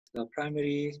the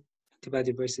primary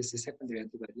antibody versus the secondary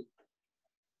antibody.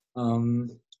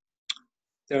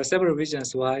 There are several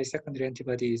reasons why secondary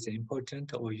antibody is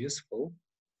important or useful.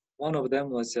 One of them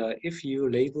was if you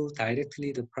label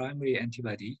directly the primary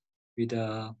antibody with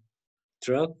a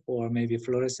drug or maybe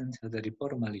fluorescent, the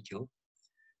reporter molecule.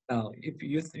 Now, if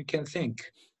you can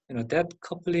think, that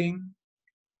coupling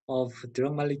of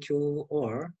drug molecule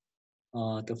or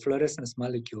the fluorescence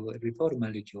molecule, reporter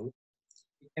molecule,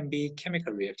 it can be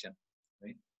chemical reaction,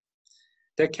 right?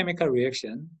 That chemical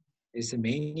reaction is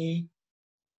many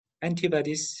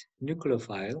antibodies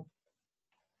nucleophile.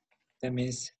 That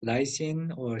means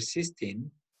lysine or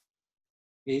cysteine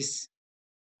is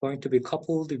going to be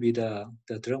coupled with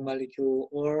the drug molecule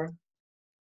or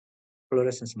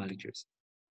fluorescence molecules.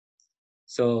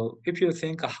 So if you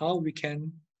think how we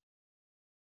can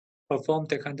perform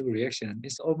that kind of reaction,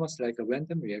 it's almost like a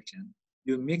random reaction.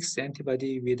 You mix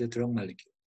antibody with a drug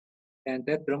molecule, and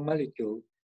that drug molecule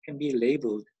can be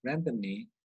labeled randomly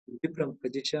to different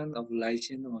position of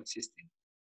lysine or cysteine.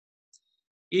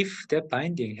 If that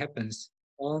binding happens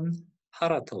on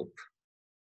paratope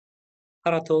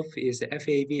is the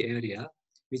FAB area,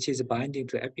 which is binding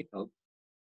to epitope.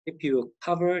 If you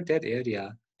cover that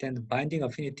area, then the binding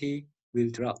affinity will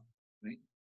drop, right?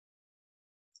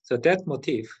 So that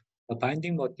motif, the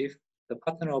binding motif, the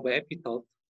pattern of epitope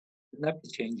will not be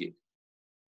changed.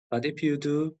 But if you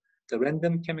do the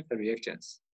random chemical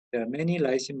reactions, there are many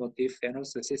lysine motif and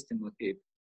also cysteine motif.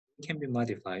 It can be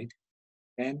modified,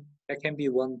 and that can be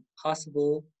one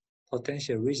possible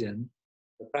potential reason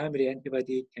the primary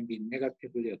antibody can be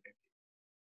negatively affected.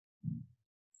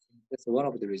 That's one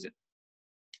of the reasons.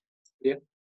 Clear?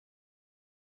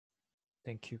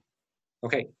 Thank you.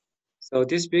 Okay. So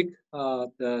this week,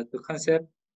 the concept,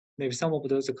 maybe some of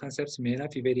those concepts may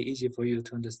not be very easy for you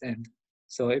to understand.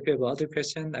 So if you have other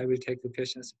questions, I will take the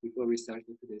questions before we start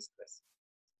today's class.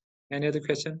 Any other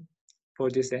question for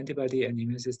this antibody and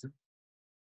immune system?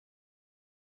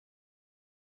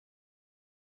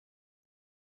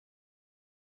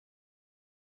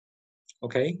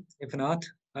 Okay, if not,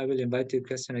 I will invite the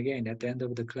question again at the end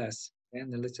of the class.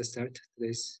 And let's just start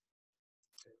today's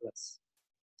class.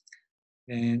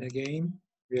 And again,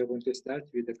 we are going to start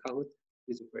with the Kahoot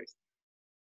quiz first.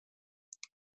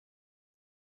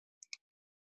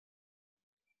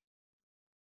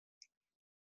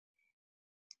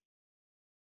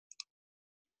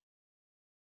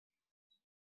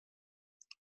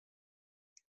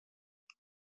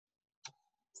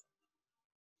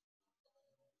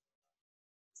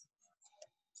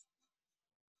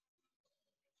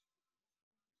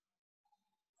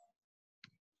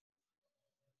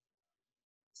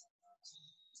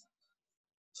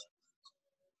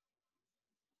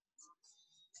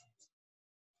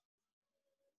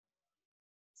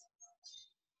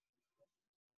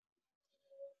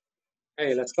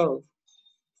 Hey, let's go.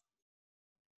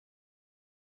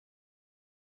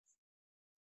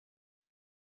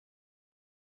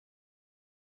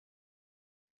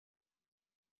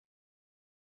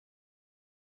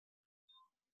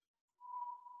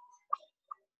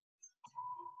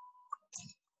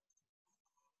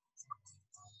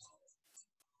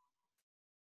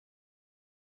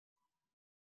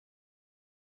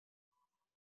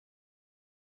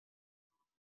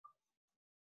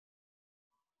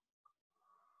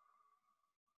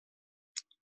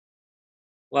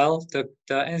 Well, the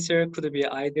answer could be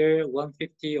either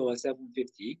 150 or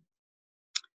 750.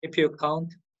 If you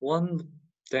count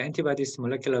the antibody's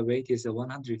molecular weight is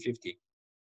 150.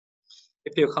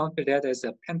 If you count that as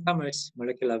a pentamer's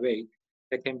molecular weight,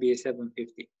 that can be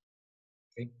 750.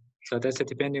 Okay, so that's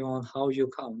depending on how you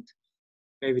count.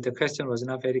 Maybe the question was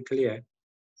not very clear,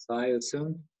 so I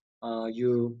assume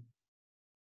you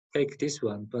take this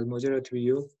one, but majority of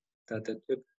you that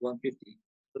took 150.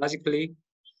 Logically,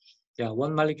 yeah,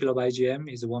 1 molecule of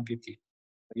IgM is 150.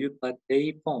 But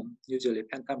they form usually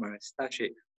pentamer star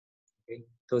shape. Okay,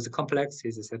 so the complex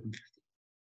is 750.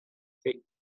 Okay.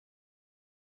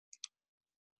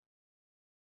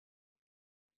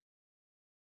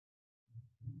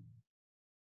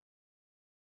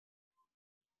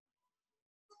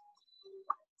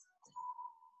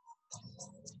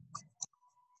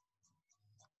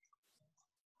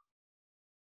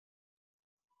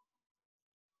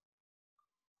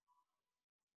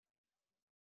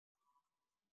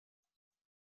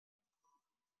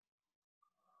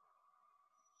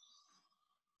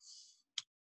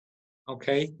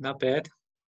 Okay, not bad.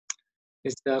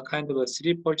 It's a kind of a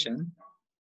 3 portion.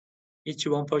 Each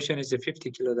one portion is a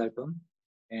 50 kilodalton,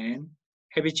 and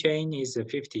heavy chain is a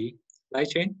 50. Light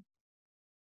chain?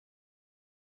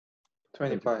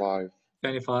 25.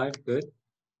 25, good.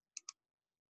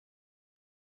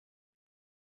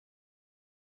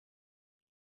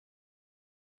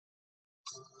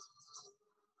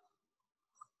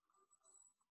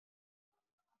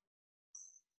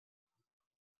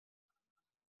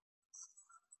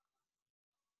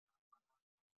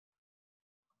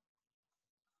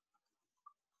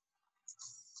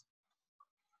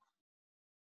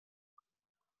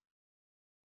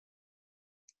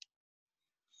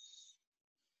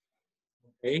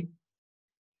 Okay.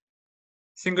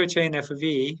 Single chain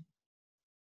FV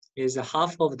is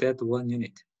half of that one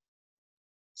unit.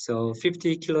 So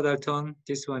 50 kilodalton,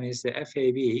 this one is the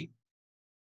FAB,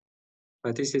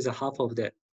 but this is half of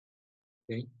that.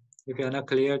 Okay. If you're not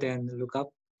clear, then look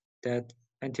up that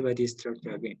antibody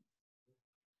structure again.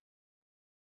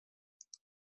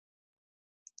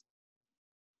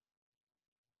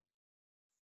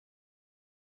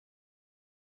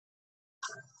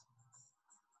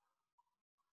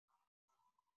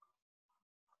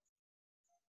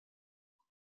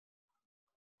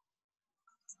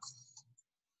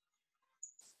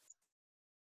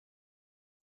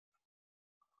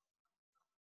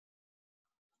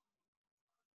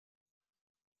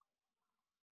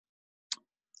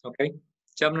 Okay.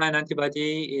 Germline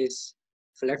antibody is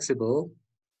flexible.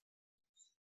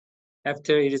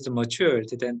 After it is matured,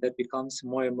 then that becomes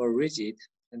more and more rigid,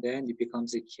 and then it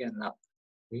becomes a key and lock.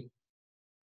 Okay?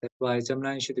 That's why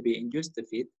germline should be induced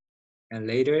fit, and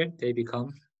later they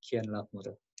become key and lock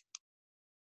model.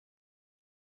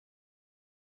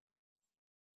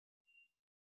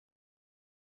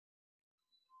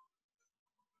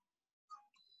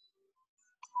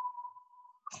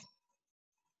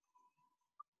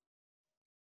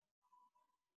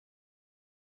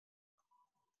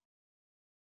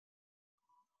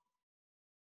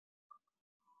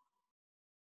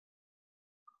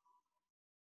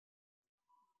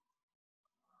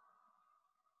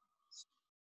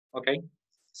 Okay,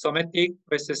 somatic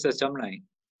versus germline.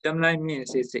 Germline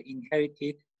means it's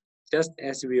inherited just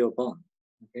as we are born.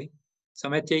 Okay,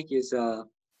 somatic is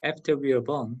after we are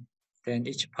born, then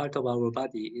each part of our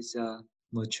body is a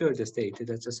matured state.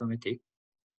 That's a somatic.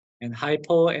 And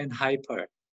hypo and hyper.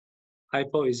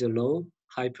 Hypo is a low,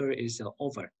 hyper is a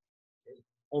over.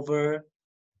 Over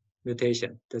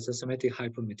mutation. That's a somatic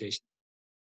hypermutation.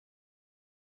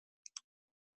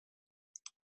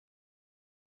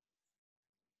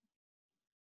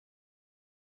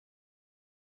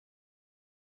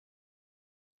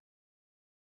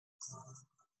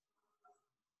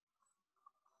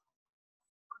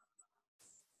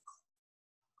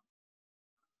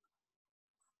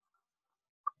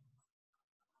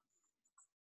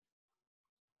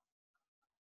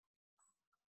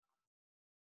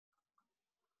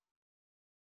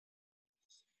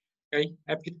 Okay,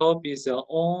 epitope is the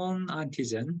own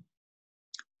antigen.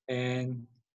 And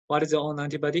what is the own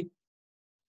antibody?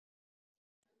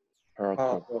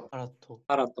 Paratope.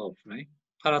 Paratope, right?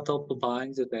 Paratope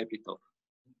binds the epitope.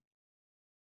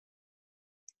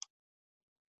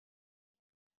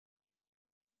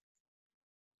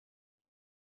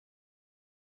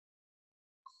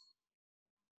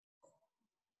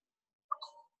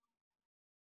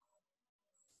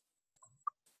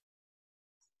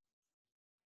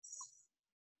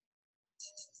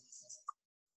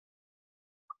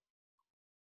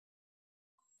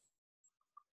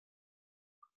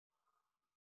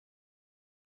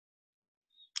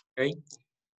 Okay,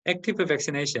 active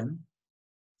vaccination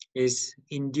is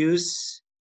induce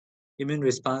immune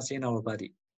response in our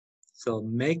body. So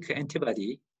make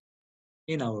antibody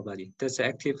in our body. That's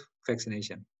active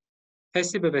vaccination.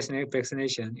 Passive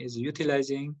vaccination is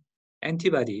utilizing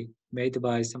antibody made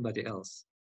by somebody else.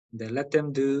 Then let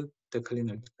them do the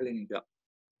cleaning job.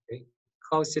 Okay?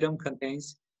 Cow serum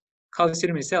contains, cow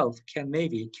serum itself can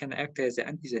act as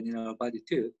an antigen in our body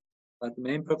too, but the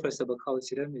main purpose of a cow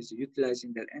serum is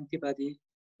utilizing that antibody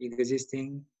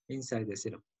existing inside the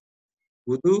serum.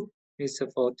 Wudu is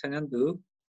for Tenandu.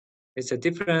 It's a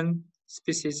different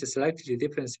species, a slightly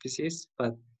different species,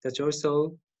 but that's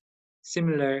also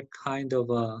similar kind of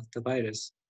the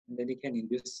virus. And then it can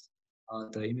induce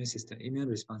the immune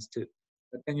response too.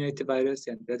 The attenuated virus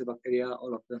and bad bacteria,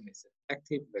 all of them is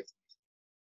active vaccination.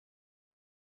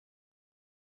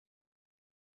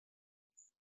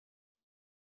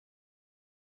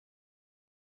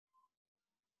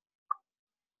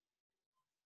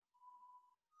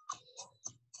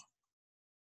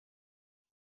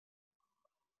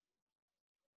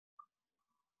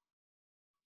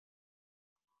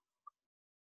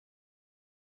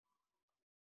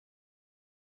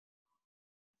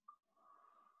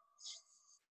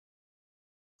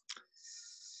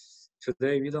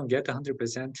 Today we don't get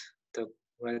 100% the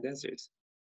right answers.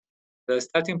 The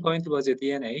starting point was the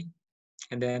DNA,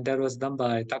 and then that was done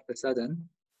by Dr. Sutton.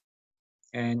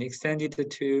 and extended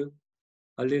to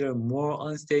a little more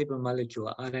unstable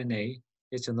molecule, RNA,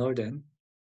 is northern.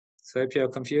 So if you're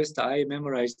confused, I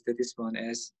memorized this one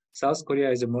as South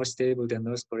Korea is more stable than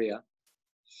North Korea.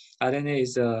 RNA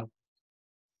is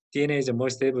DNA is more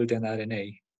stable than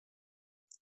RNA.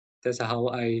 That's how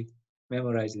I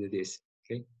memorized this.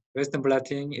 Okay. Western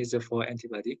blotting is for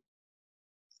antibody.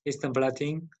 Eastern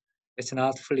blotting, it's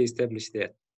not fully established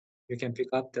yet. You can pick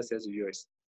up this as yours.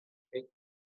 Okay.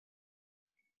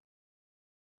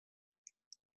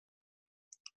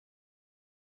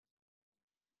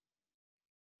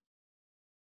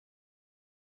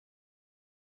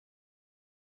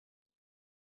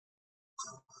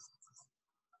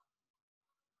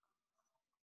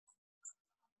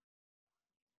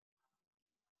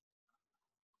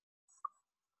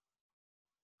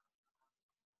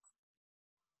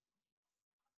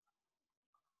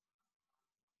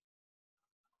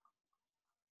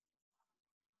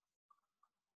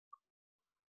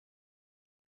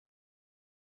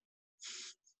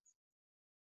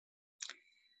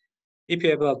 If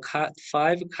you have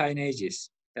 5 kinases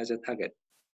as a target,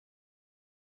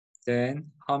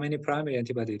 then how many primary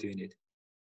antibody do you need?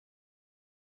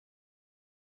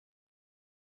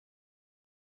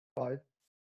 5.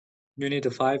 You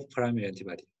need 5 primary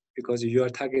antibody because your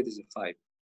target is 5.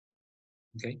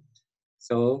 Okay,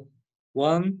 so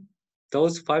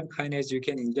those 5 kinases you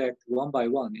can inject one by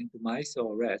one into mice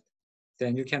or rat,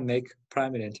 then you can make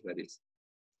primary antibodies.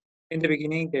 In the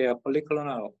beginning, they are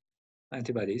polyclonal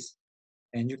antibodies,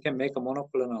 and you can make a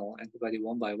monoclonal antibody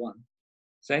one by one.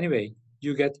 So anyway,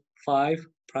 you get 5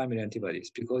 primary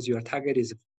antibodies because your target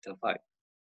is the 5.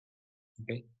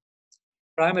 Okay,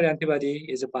 primary antibody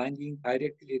is binding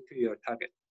directly to your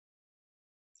target.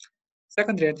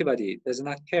 Secondary antibody does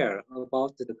not care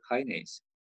about the kinase.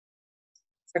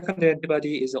 Secondary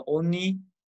antibody is only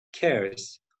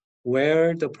cares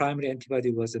where the primary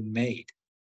antibody was made.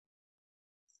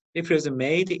 If it was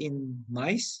made in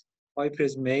mice or if it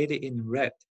was made in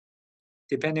rat,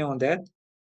 depending on that,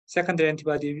 secondary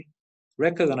antibody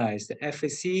recognize the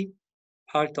Fc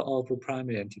part of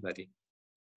primary antibody.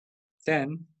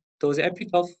 Then those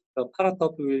epitope, the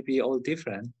paratope will be all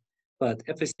different, but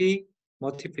Fc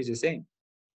motif is the same.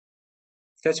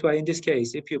 That's why in this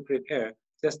case, if you prepare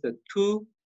just the 2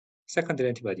 secondary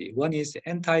antibody, one is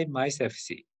anti-mice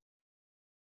Fc,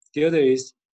 the other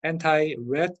is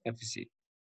anti-rat Fc.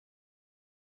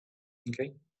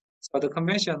 Okay, so the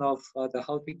convention of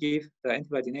how to give the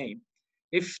antibody name,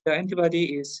 if the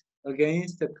antibody is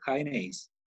against the kinase,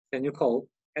 then you call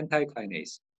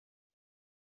anti-kinase.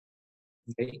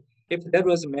 Okay, if that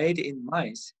was made in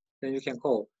mice, then you can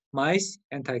call mice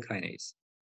anti-kinase.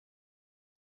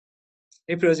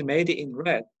 If it was made in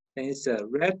rat, then it's a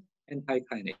rat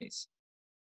anti-kinase.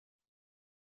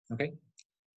 Okay,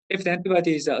 if the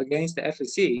antibody is against the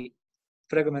Fc,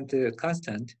 fragment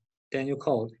constant, then you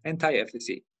call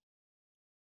anti-Fc.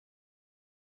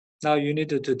 Now you need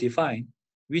to define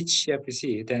which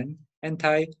Fc, then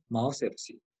anti-mouse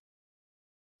Fc,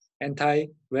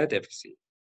 anti-rat Fc.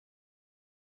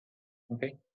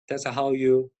 Okay, that's how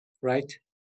you write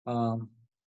the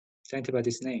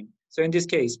antibody's name. So in this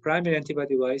case, primary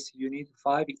antibody-wise, you need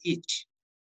 5 each.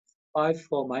 5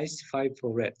 for mice, 5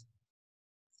 for rat.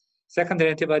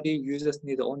 Secondary antibody, you just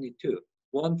need only 2.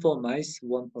 1 for mice,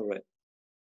 1 for rat.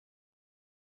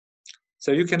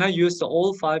 So you cannot use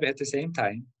all 5 at the same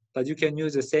time, but you can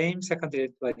use the same secondary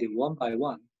antibody one by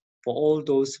one for all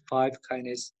those 5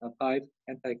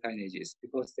 anti-kinases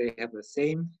because they have the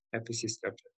same Fc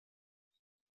structure.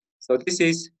 So this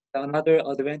is another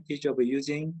advantage of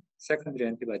using secondary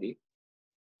antibody.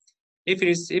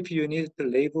 If you need to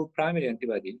label primary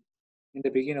antibody, in the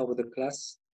beginning of the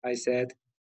class, I said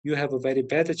you have a very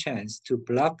bad chance to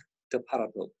block the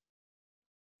paratope.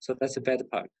 So that's a bad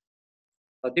part.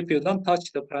 But if you don't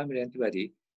touch the primary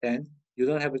antibody, then you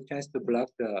don't have a chance to block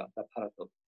the paratope.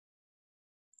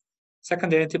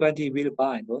 Secondary antibody will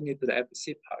bind only to the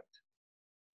Fc part.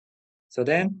 So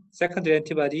then secondary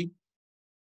antibody,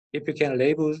 if you can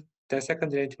label the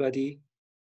secondary antibody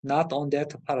not on that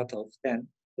paratope, then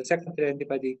the secondary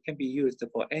antibody can be used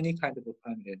for any kind of a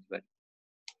primary antibody.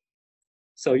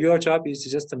 So your job is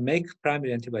just to make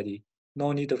primary antibody,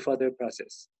 no need to further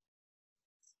process.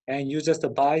 And you just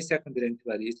buy secondary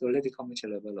antibody, it's already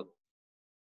commercially available.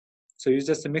 So you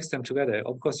just mix them together.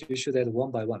 Of course, you should add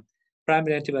one by one.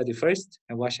 Primary antibody first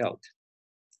and wash out.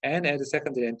 And add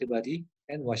secondary antibody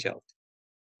and wash out.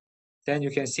 Then you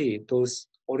can see those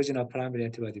original primary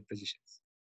antibody positions.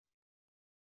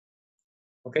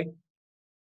 Okay?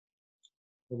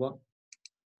 Move on.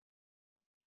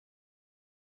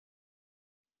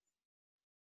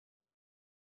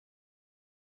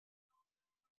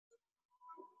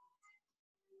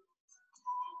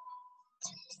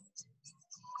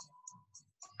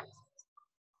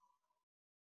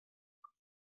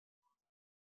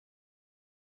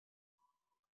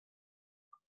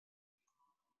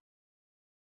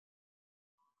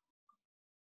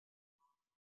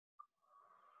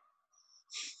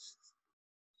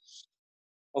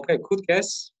 Okay, good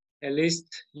guess. At least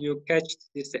you catch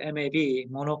this MAB,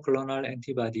 monoclonal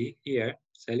antibody here.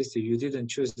 So at least you didn't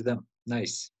choose them.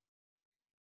 Nice.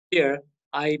 Here,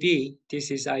 IB,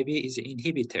 this is IB is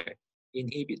inhibitor.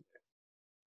 Inhibitor.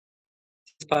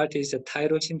 This part is a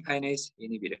tyrosine kinase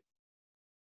inhibitor.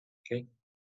 Okay.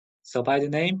 So by the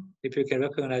name, if you can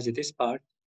recognize this part,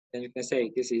 then you can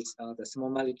say this is the small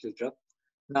molecule drug.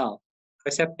 Now,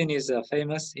 Herceptin is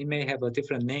famous. It may have a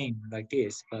different name like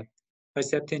this, but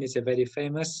Herceptin is a very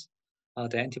famous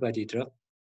the antibody drug.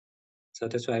 So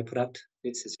that's why I put out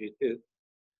these three too.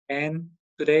 And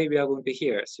today we are going to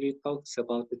hear three talks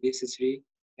about these three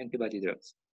antibody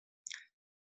drugs.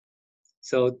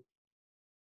 So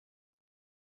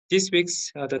this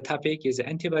week's the topic is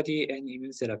antibody and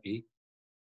immune therapy.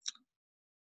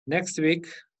 Next week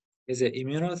is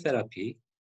immunotherapy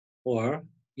or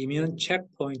immune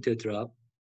checkpoint drug.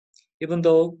 Even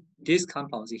though these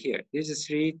compounds here, these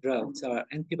three drugs are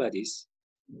antibodies,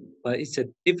 but it's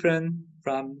different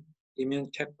from immune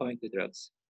checkpoint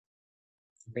drugs.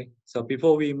 Okay, so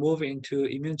before we move into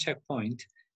immune checkpoint,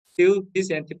 still these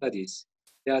antibodies,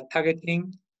 they are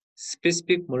targeting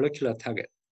specific molecular target.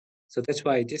 So that's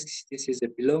why these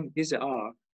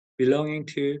are belonging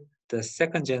to the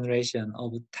second generation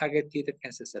of targeted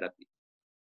cancer therapy.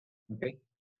 Okay,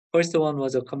 first one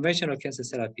was a conventional cancer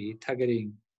therapy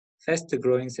targeting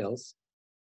fast-growing cells.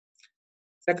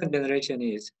 Second generation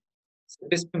is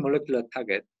specific molecular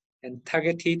target and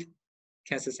targeted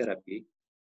cancer therapy.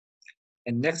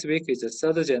 And next week is the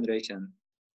third generation,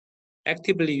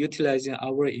 actively utilizing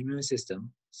our immune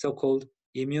system, so-called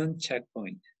immune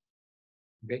checkpoint.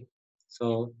 Okay,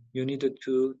 so you need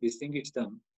to distinguish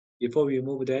them. Before we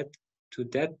move to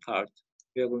that part,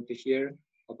 we are going to hear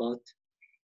about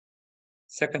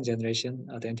second generation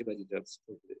of the antibody drugs.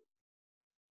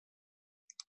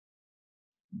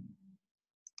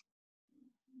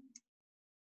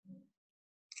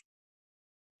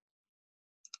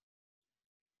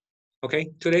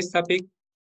 Okay, today's topic,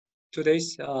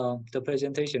 the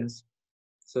presentations.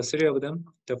 So three of them.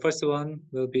 The first one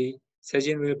will be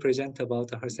Sejin will present about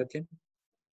the Herceptin.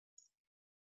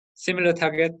 Similar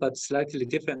target, but slightly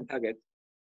different target.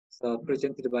 So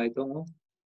presented by Dongwoo.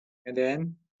 And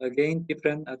then again,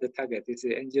 different the target. It's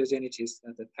the angiogenesis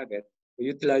the target,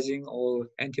 utilizing all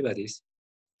antibodies.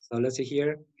 So let's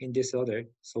hear in this order,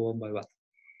 so one by one.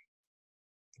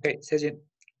 Okay, Sejin.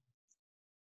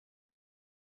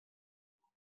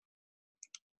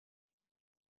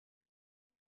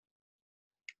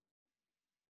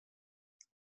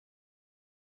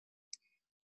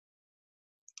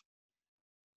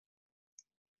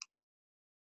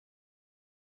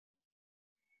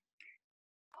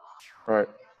 All right,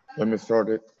 let me start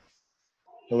it.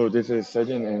 Hello, this is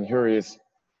Sejin, and here is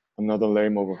another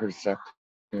name of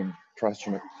Herceptin,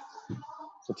 Trastuzumab.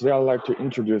 So today I'd like to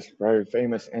introduce very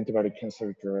famous antibody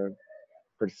cancer drug,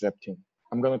 Herceptin.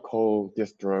 I'm gonna call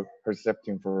this drug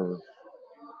Herceptin for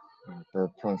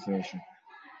pronunciation.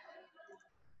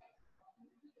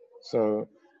 So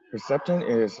Herceptin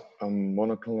is a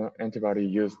monoclonal antibody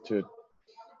used to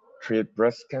treat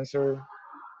breast cancer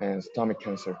and stomach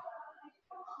cancer.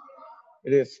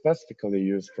 It is specifically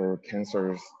used for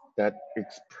cancers that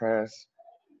express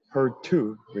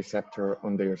HER2 receptor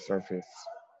on their surface.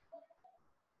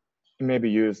 It may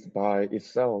be used by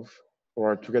itself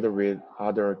or together with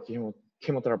other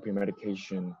chemotherapy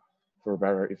medication for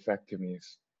better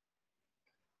effectiveness.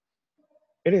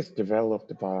 It is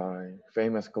developed by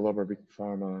famous global big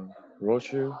pharma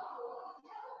Roche,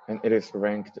 and it is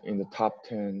ranked in the top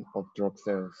 10 of drug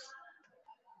sales.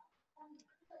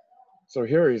 So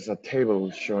here is a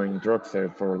table showing drug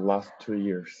sales for the last 2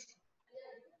 years.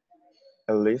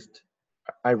 At least,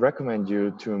 I recommend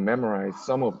you to memorize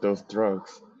some of those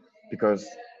drugs because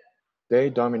they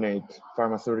dominate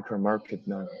pharmaceutical market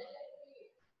now.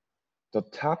 The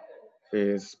top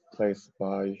is placed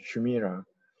by Humira,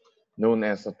 known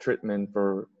as a treatment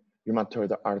for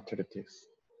rheumatoid arthritis,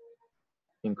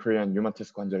 in Korean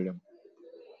rheumatische 관절염.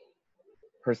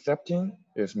 Herceptin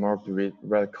is marked with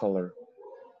red color.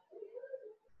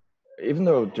 Even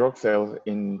though drug sales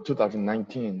in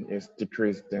 2019 is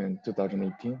decreased than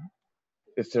 2018,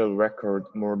 it still record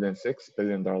more than $6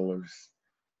 billion.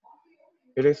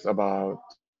 It is about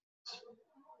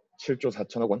 7조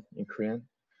 4천억 won in Korean,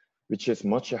 which is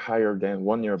much higher than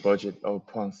 1 year budget of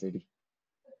Pohang City.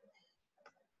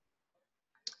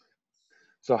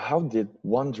 So how did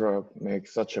one drug make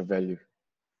such a value?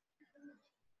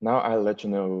 Now I'll let you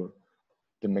know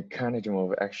the mechanism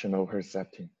of action of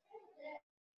Herceptin.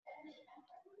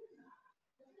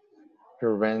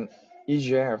 Here when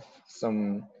EGF,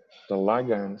 the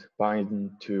ligand bind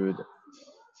to the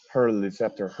hERG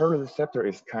receptor. hERG receptor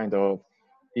is kind of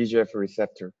EGF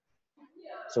receptor.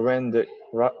 So when the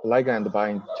ligand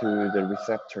binds to the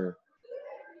receptor,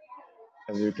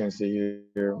 as you can see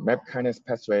here, MAP kinase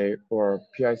pathway or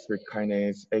PI3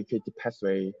 kinase AKT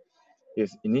pathway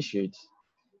is initiated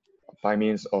by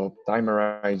means of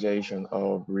dimerization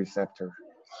of receptor.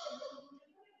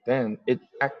 Then it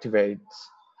activates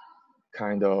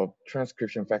kind of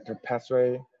transcription factor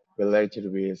pathway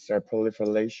related with cell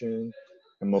proliferation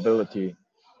and mobility,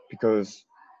 because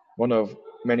one of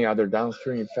many other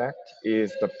downstream effects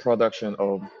is the production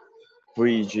of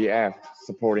VEGF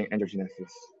supporting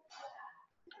angiogenesis.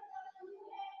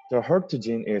 The HER2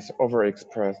 gene is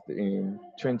overexpressed in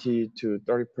 20 to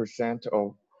 30%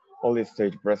 of early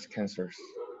stage breast cancers.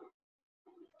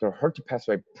 The HER2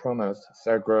 pathway promotes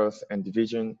cell growth and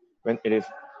division when it is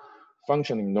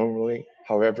functioning normally.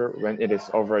 However, when it is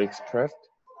overexpressed,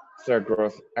 cell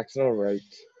growth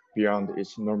accelerates beyond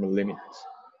its normal limits.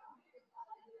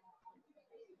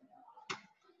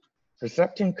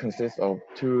 Herceptin consists of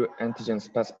two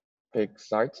antigen-specific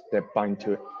sites that bind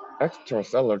to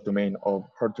extracellular domain of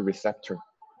HER2 receptor,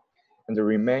 and the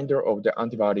remainder of the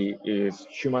antibody is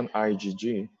human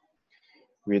IgG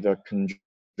with a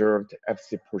conserved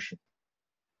Fc portion.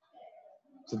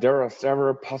 So there are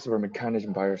several possible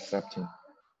mechanisms by Herceptin.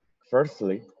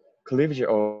 Firstly, cleavage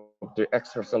of the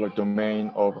extracellular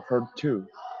domain of HER2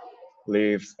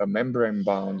 leaves a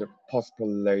membrane-bound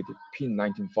phosphorylated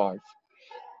P195,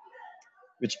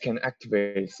 which can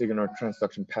activate signal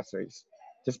transduction pathways.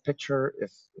 This picture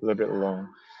is a little bit long.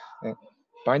 And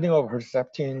binding of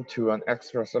Herceptin to an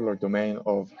extracellular domain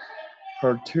of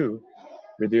HER2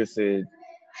 reduces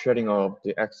shedding of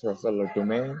the extracellular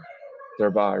domain,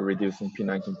 thereby reducing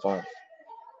P195.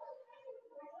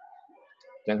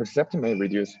 Then Herceptin may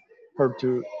reduce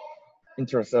HER2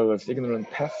 intracellular signaling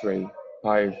pathway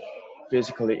by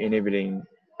physically inhibiting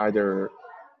either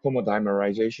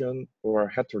homodimerization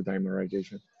or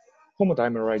heterodimerization.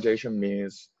 Homodimerization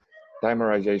means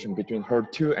dimerization between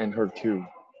HER2 and HER2.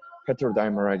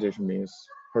 Heterodimerization means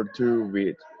HER2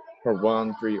 with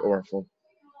HER1, 3, or 4.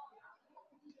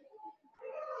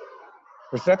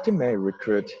 Herceptin may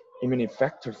recruit immune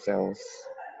effector cells,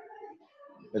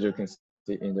 as you can see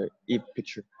in the E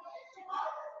picture.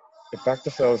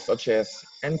 Effector cells such as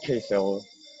NK cells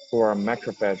or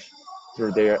macrophage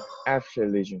through their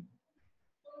Fc lesion.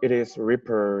 It is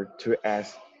referred to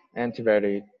as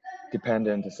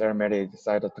antibody-dependent cell-mediated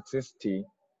cytotoxicity,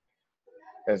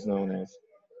 as known as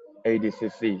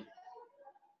ADCC.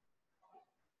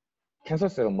 Cancer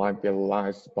cells might be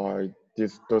lynched by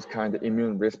those kind of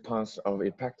immune response of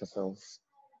effector cells.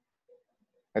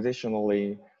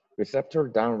 Additionally, receptor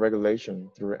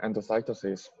downregulation through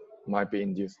endocytosis might be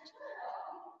induced.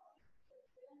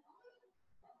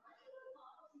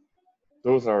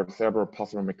 Those are several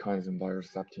possible mechanisms by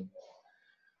Herceptin.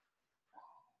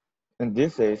 And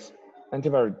this is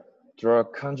antibody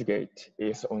drug conjugate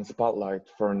is on spotlight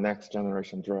for next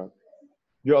generation drug.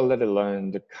 You already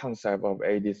learned the concept of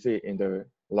ADC in the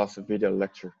last video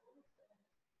lecture.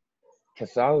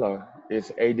 Kadcyla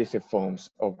is ADC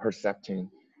forms of Herceptin,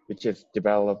 which is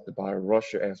developed by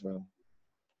Roche as well.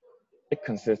 It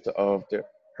consists of the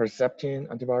Herceptin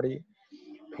antibody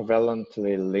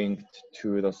covalently linked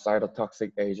to the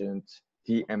cytotoxic agent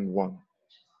DM1.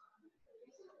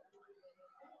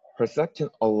 Herceptin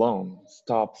alone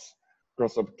stops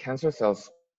growth of cancer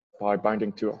cells by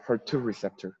binding to HER2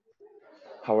 receptor.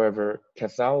 However,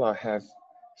 Kadcyla has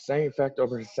same effect of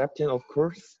Herceptin, of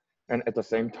course, and at the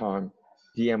same time,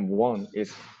 DM1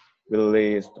 is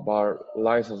released by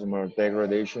lysosomal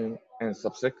degradation and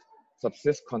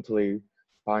subsequently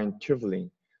bind tubulin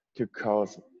to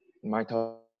cause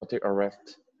mitotic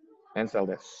arrest and cell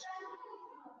death.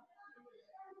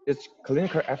 Its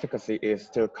clinical efficacy is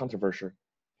still controversial.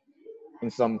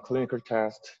 In some clinical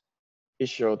tests, it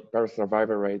showed better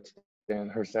survival rate than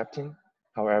Herceptin.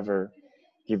 However,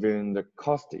 given the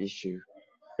cost issue,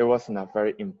 it was not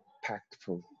very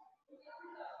impactful.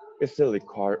 It still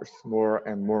requires more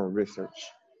and more research.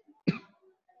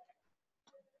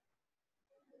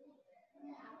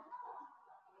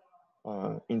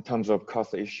 In terms of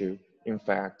cost issue, in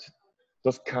fact,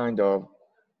 those kind of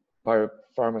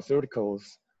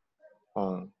biopharmaceuticals,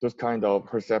 those kind of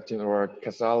Herceptin or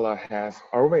Kadcyla has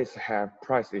always have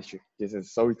price issue. This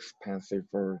is so expensive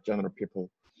for general people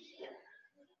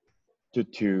due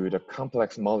to the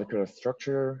complex molecular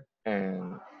structure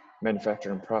and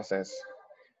manufacturing process.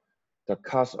 The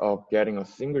cost of getting a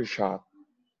single shot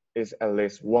is at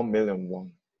least 1 million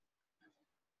won.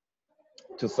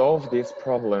 To solve this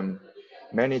problem,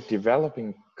 many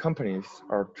developing companies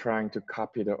are trying to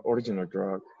copy the original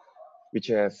drug. which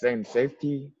has same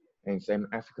safety and same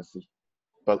efficacy,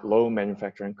 but low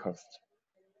manufacturing cost.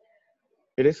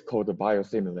 It is called a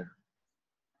biosimilar.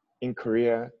 In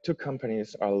Korea, two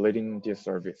companies are leading this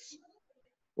service.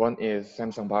 One is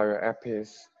Samsung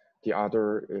Bioepis, the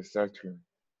other is Celltrion.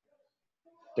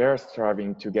 They are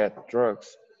striving to get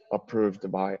drugs approved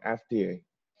by FDA,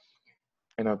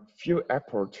 and a few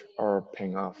efforts are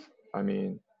paying off. I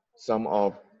mean, some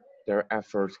of their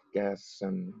efforts get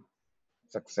some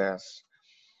success.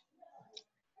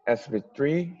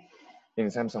 SV3 in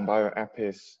Samsung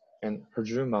Bioepis and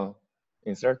Herjuma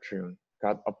in Celltrion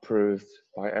got approved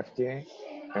by FDA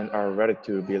and are ready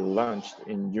to be launched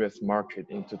in US market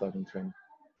in 2020.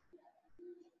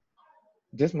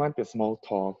 This might be a small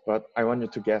talk, but I want you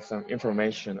to get some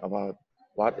information about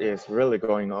what is really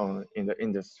going on in the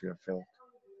industrial field.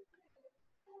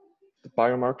 The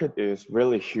biomarket is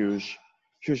really huge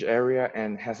area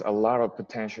and has a lot of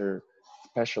potential,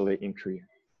 especially in Korea.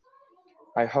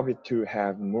 I hope it to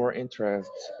have more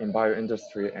interest in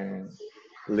bioindustry and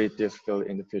lead this field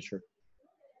in the future.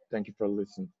 Thank you for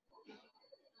listening.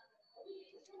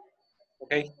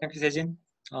 Okay, thank you, Sejin.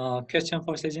 Question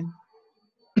for Sejin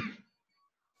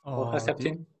or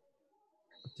Septin?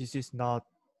 This is not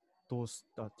those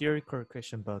theoretical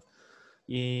question, but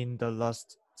in the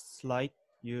last slide,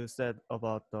 you said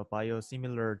about the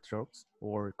biosimilar drugs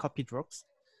or copy drugs.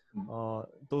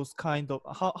 Those kind of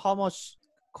how much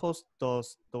cost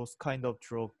does those kind of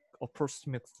drug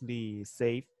approximately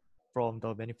save from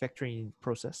the manufacturing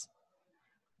process?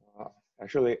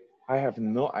 Actually, I have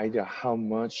no idea how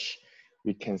much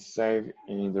we can save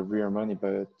in the real money,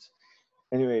 but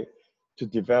anyway, to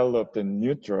develop the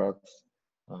new drugs,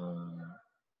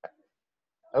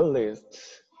 at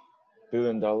least $1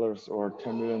 billion or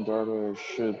 $10 million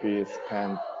should be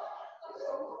spent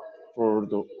for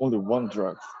the only one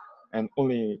drug, and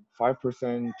only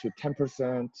 5% to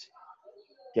 10%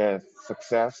 get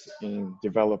success in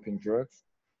developing drugs.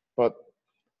 But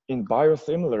in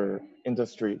biosimilar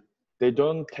industry, they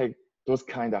don't take those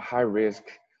kind of high risk.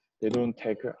 They don't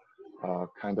take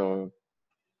kind of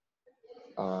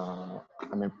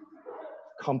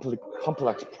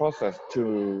complex process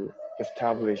to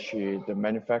establish the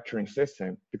manufacturing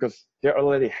system because they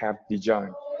already have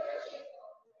design.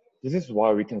 This is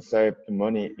why we can save the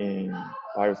money in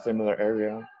biosimilar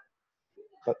area,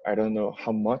 but I don't know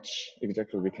how much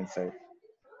exactly we can save.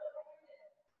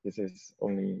 This is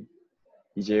only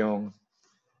Lee Jae-young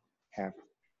have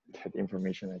that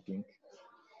information, I think.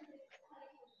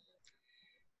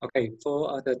 Okay,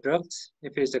 for the drugs,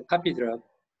 if it's a copy drug,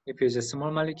 if it's a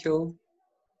small molecule,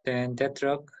 then that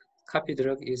drug, copy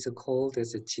drug, is called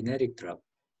as a generic drug.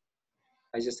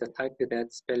 I just typed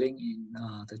that spelling in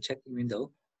the chatting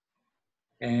window.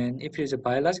 And if it's a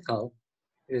biological,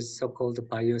 it is so-called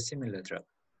biosimilar drug.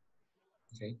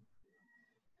 Okay.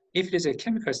 If it is a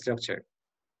chemical structure,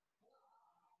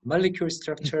 molecule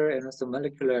structure and also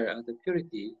molecular the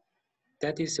purity,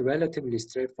 that is relatively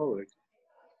straightforward.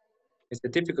 It's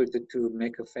difficult to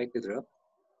make a fake drug.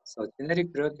 So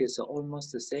generic drug is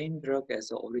almost the same drug as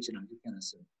the original, you can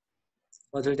assume,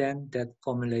 other than that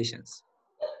formulations.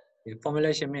 The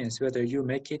formulation means whether you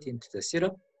make it into the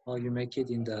syrup or you make it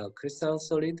in the crystal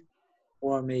solid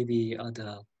or maybe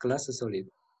the glass solid.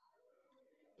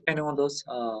 Depending on those,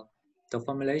 the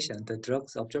formulation, the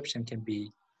drug's absorption can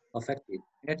be affected,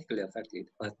 genetically affected,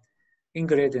 but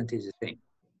ingredient is the same.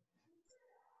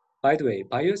 By the way,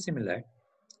 biosimilar,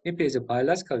 if it is a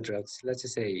biological drugs,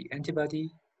 let's say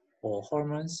antibody or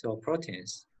hormones or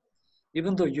proteins,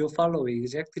 even though you follow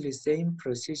exactly the same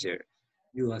procedure,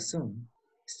 you assume,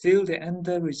 still the end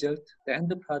result, the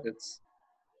end products,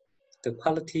 the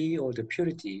quality or the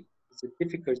purity is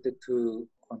difficult to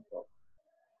control.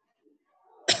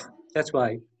 That's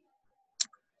why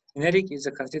generic is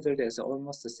considered as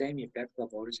almost the same effect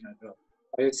of original drug.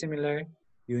 Biosimilar,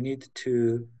 you need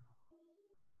to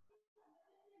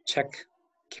check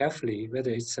carefully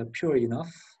whether it's pure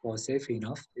enough or safe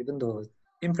enough, even though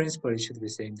in principle it should be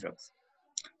same drugs.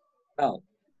 Now,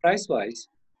 price-wise,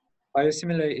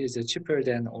 biosimilar is cheaper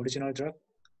than original drug?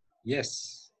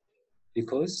 Yes,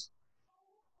 because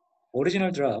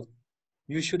original drug,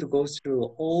 you should go through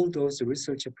all those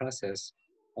research process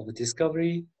of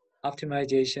discovery,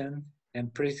 optimization,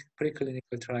 and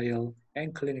preclinical trial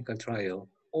and clinical trial.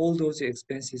 All those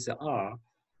expenses are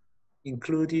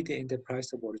included in the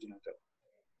price of original drug.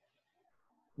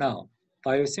 Now,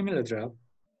 biosimilar drug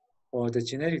or the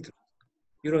generic drug,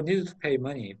 you don't need to pay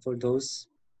money for those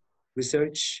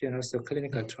research and also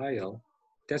clinical trial.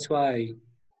 That's why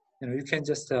you can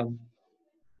just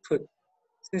put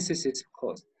synthesis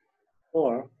cost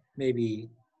or maybe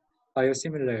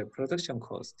biosimilar production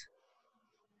cost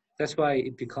That's why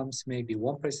it becomes maybe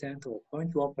 1% or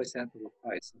 0.1% of the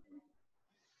price.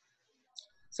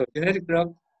 So generic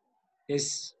drug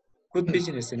is good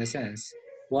business in a sense.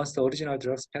 Once the original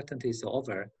drug's patent is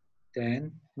over,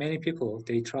 then many people,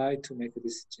 they try to make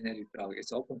this generic drug.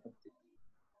 It's open competition.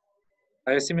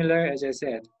 Biosimilar, as I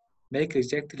said, make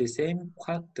exactly the same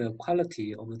the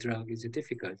quality of the drug is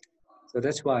difficult. So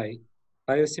that's why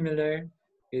biosimilar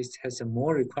has a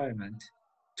more requirement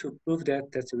to prove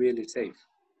that that's really safe.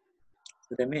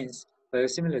 So that means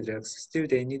biosimilar drugs, still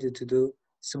they needed to do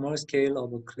small scale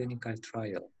of a clinical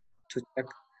trial to check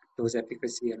those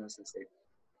efficacy and also safety.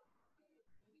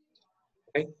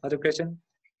 Okay, other question?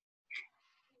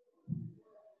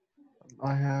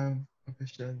 I have a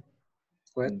question.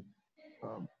 Go ahead.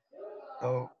 Um,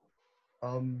 so,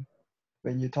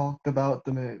 when you talked about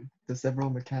the several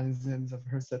mechanisms of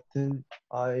Herceptin,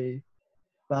 I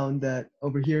found that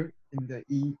over here in the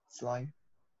E slide,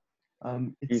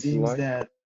 it E seems slide? that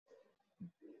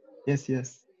yes,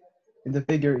 in the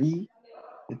figure E,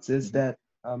 it says that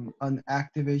an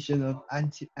activation of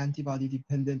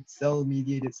antibody-dependent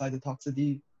cell-mediated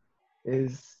cytotoxicity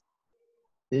is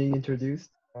being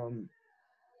introduced,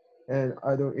 and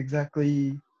I don't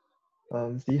exactly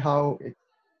see how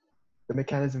the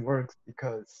mechanism works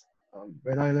because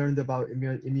when I learned about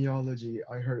immunology,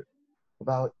 I heard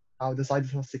about how the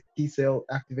cytotoxic T cell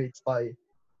activates by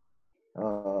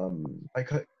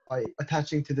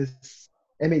attaching to this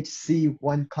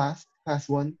MHC1 class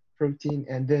 1 protein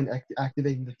and then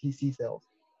activating the TC cells.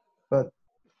 But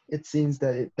it seems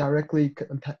that it directly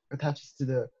attaches to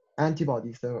the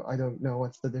antibody, so I don't know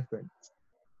what's the difference.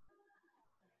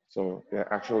 So yeah,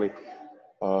 actually,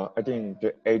 I think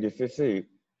the ADCC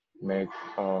make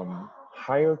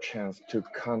higher chance to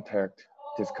contact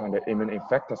this kind of immune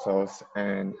effector cells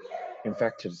and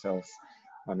infected cells.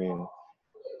 I mean,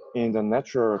 in the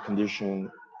natural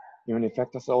condition, immune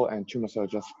effector cell and tumor cell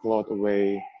just float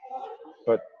away.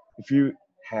 But if you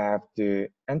have the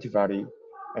antibody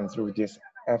and through this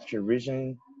Fc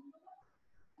region,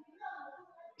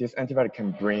 this antibody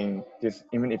can bring this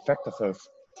immune effector cells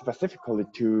specifically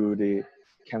to the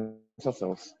cancer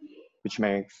cells, which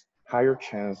makes higher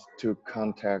chance to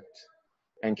contact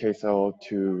NK cell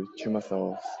to tumor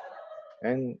cells.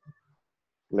 And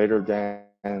later than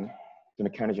the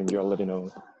mechanism you already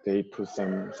know, they put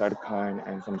some cytokine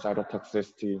and some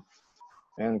cytotoxicity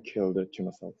and kill the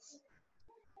tumor cells.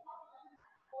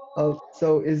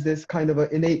 So is this kind of an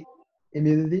innate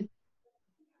immunity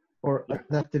or Yeah.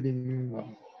 adaptive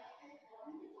immunity?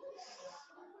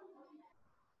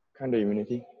 Kind of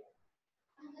immunity.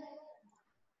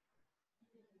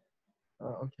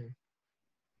 Okay.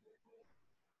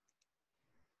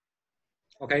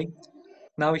 Okay.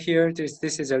 Now here,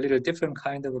 this is a little different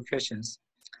kind of questions.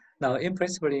 Now, in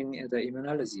principle, in the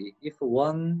immunology, if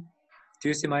one, do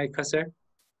you see my cursor?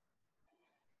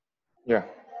 Yeah.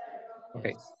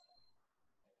 Okay.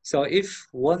 So if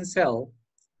one cell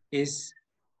is,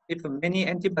 if many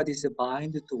antibodies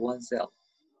bind to one cell,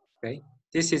 okay,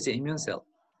 this is the immune cell.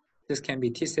 This can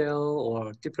be T cell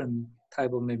or different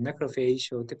type of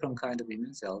macrophage or different kind of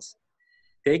immune cells.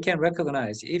 They can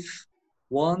recognize if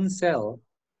one cell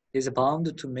is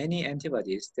bound to many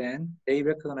antibodies, then they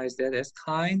recognize that as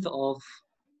kind of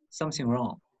something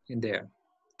wrong in there.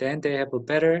 Then they have a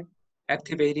better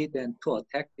activated and to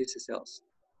attack these cells.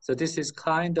 So this is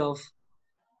kind of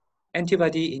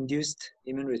antibody-induced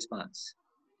immune response.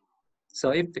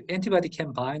 So if the antibody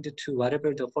can bind to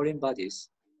whatever the foreign bodies,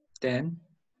 then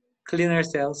cleaner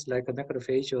cells like a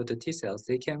macrophage or the T cells,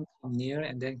 they can come near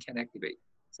and then can activate.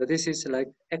 So this is like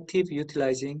active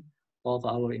utilizing of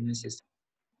our immune system.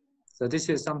 So this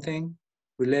is something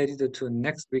related to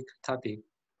next week topic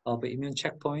of immune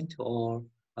checkpoint or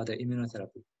the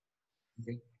immunotherapy.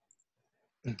 Okay.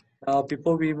 Now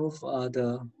before we move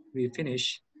we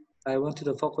finish, I wanted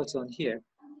to focus on here.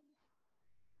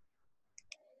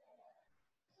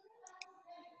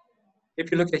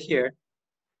 If you look at here,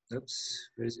 oops,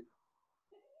 where is it?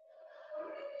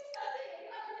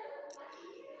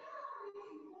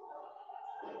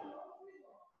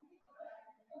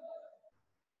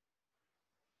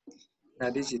 Now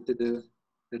this is the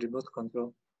remote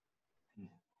control.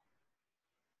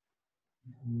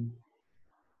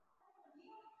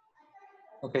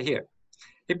 Okay, here.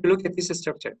 If you look at this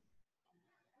structure,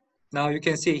 now you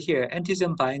can see here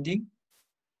antigen binding.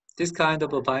 This kind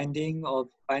of a binding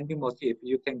motif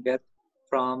you can get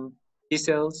from T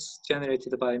cells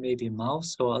generated by maybe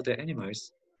mouse or other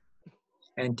animals.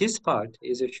 And this part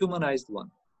is a humanized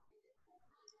one.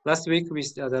 Last week,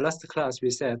 the last class, we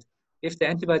said if the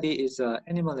antibody is an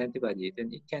animal antibody,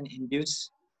 then it can induce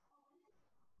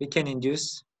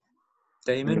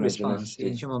the immune response in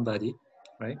Immunogenicity. human body,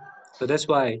 right? So that's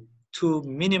why to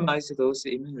minimize those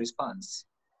immune response,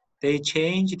 they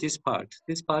change this part.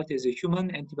 This part is a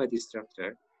human antibody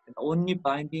structure and only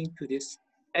binding to this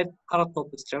F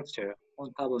paracope structure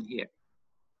on carbon here.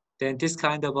 Then this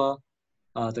kind of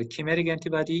the chimeric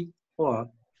antibody or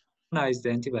humanized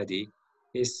antibody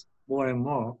is more and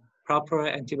more proper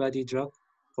antibody drug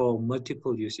for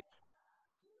multiple uses.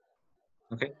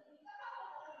 Okay.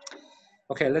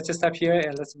 Okay, let's just stop here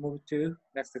and let's move to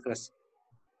next class.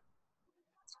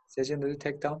 Sejin, will you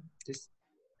take down this?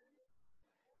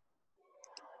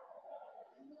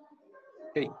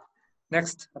 Okay.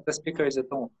 Next, the speaker is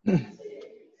Dong.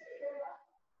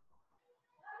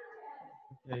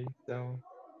 Okay, so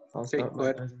I'll Okay, start go my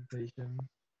ahead. presentation.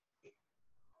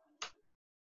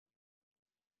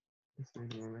 Just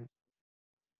wait a moment.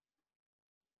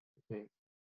 Okay,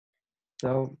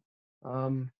 so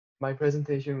my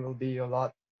presentation will be a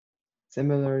lot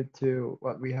similar to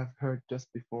what we have heard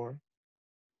just before.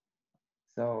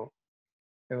 So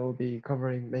it will be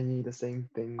covering many the same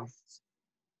things,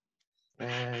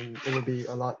 and it will be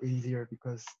a lot easier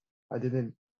because I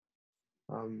didn't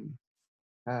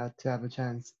had to have a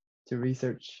chance to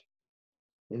research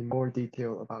in more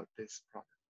detail about this product.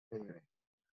 Anyway,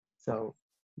 so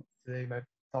today my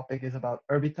topic is about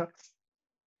Erbitux,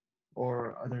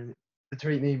 or other, the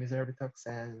trade name is Erbitux,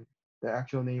 and the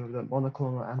actual name of the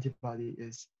monoclonal antibody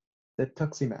is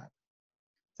cetuximab.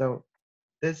 So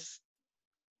this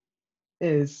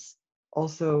is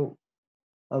also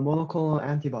a monoclonal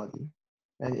antibody,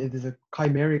 and it is a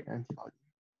chimeric antibody,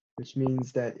 which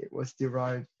means that it was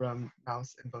derived from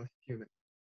mouse and both human.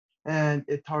 And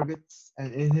it targets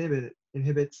and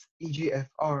inhibits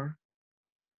EGFR,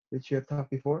 which we have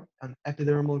talked before, an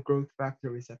epidermal growth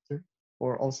factor receptor,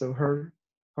 or also HER1,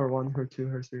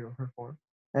 HER2, HER3, or HER4,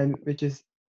 and which is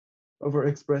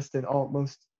overexpressed in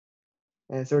almost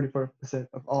 34%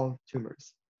 of all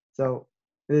tumors. So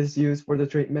it is used for the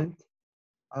treatment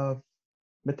of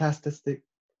metastatic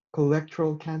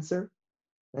colorectal cancer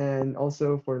and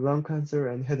also for lung cancer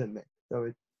and head and neck. So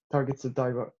it targets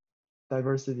the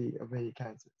diversity of many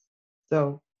cancers.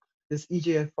 So this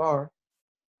EGFR,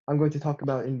 I'm going to talk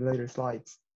about in later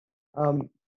slides.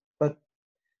 But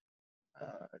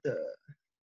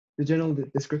the general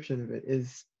description of it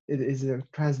is a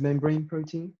transmembrane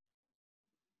protein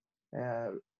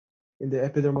in the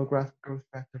epidermal growth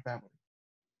factor family.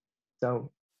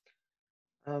 So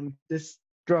this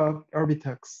drug,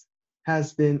 Erbitux,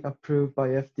 has been approved by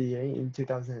FDA in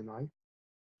 2009,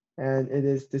 and it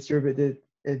is distributed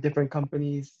in different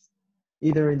companies,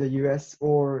 either in the US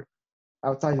or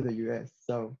outside of the US.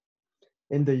 So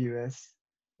in the US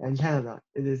and Canada,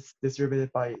 it is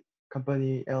distributed by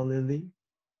company L. Lilly,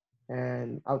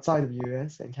 and outside of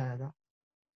US and Canada,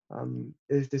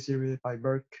 it is distributed by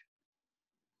Merck.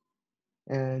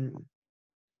 And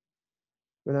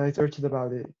when I searched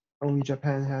about it, only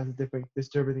Japan has a different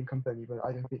distributing company, but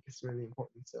I don't think it's really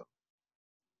important. So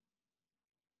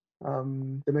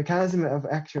the mechanism of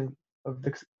action of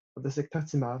the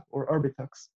cetuximab or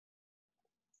Erbitux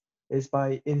is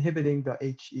by inhibiting the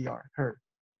HER.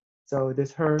 So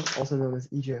this HER, also known as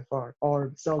EGFR,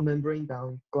 are cell membrane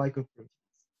bound glycoproteins.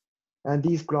 And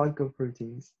these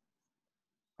glycoproteins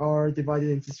are divided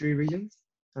into three regions: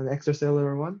 an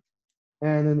extracellular one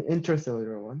and an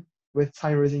intracellular one with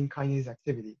tyrosine kinase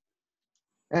activity,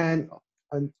 and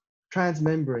a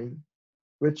transmembrane,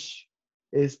 which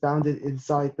is bounded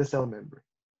inside the cell membrane.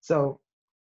 So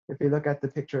if we look at the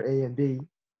picture A and B,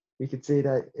 we can see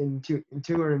that in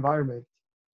tumor environment,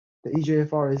 the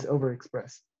EGFR is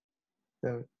overexpressed.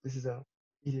 So this is a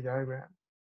easy diagram.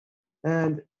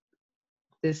 And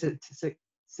this is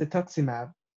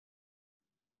cetuximab,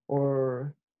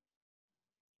 or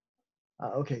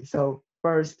okay, so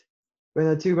first, when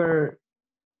a tumor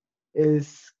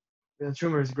is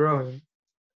growing,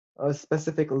 a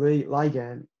specific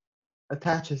ligand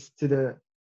attaches to the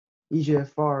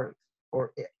EGFR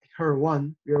or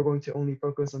HER1. We are going to only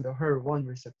focus on the HER1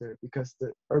 receptor because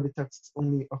the Erbitux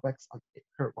only affects on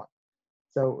HER1.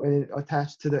 So when it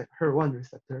attached to the HER1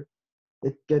 receptor,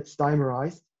 it gets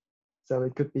dimerized. So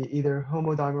it could be either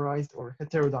homodimerized or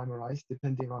heterodimerized,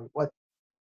 depending on what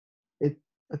it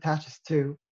attaches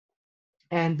to.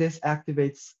 And this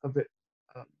activates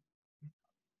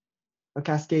a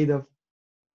cascade of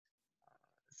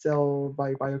cell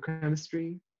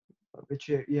biochemistry, which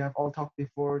we have all talked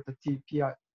before, the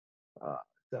TPI,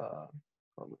 the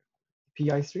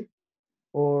PI3,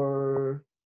 or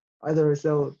other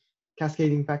cell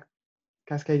cascading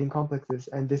complexes,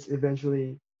 and this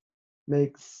eventually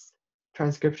makes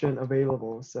transcription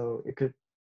available. So it could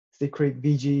secrete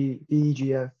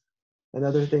VEGF and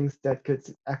other things that could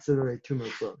accelerate tumor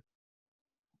growth,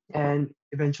 and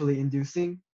eventually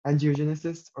inducing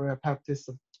angiogenesis or apoptosis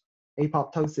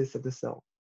of the cell.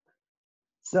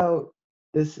 So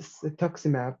this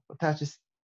cetuximab attaches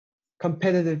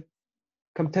competitively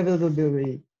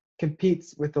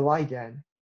competes with the ligand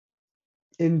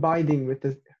in binding with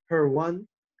the HER1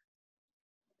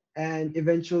 and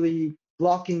eventually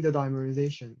blocking the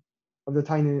dimerization of the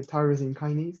tyrosine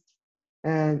kinase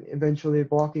and eventually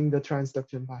blocking the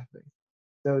transduction pathway.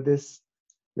 So this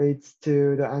leads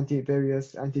to the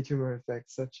various anti-tumor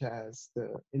effects such as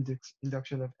the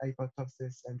induction of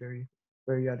apoptosis and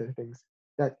very other things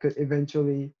that could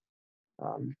eventually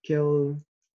kill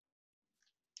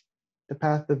the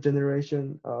path of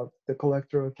generation of the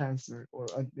colorectal cancer or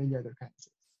many other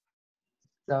cancers.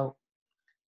 So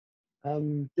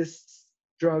this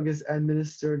drug is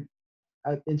administered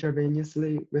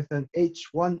intravenously with an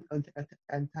H1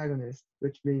 antagonist,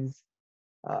 which means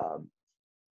um,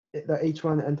 the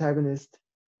H1 antagonist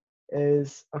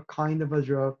is a kind of a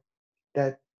drug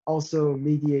that also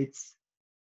mediates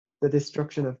the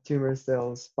destruction of tumor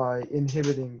cells by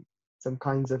inhibiting some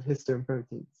kinds of histone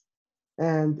proteins.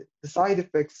 And the side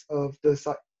effects of the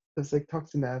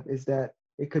cetuximab is that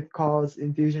it could cause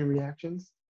infusion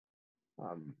reactions,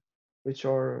 which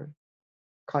are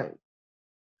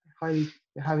highly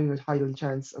having a high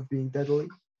chance of being deadly,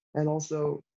 and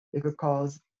also it could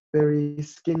cause very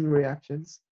skin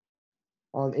reactions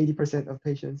on 80% of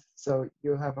patients. So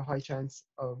you have a high chance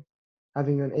of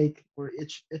having an ache or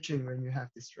itching when you have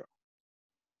this drug.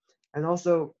 And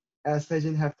also, as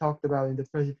Sejin have talked about in the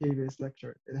previous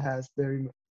lecture, it has very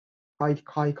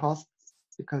high costs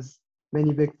because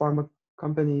many big pharma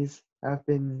companies have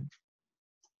been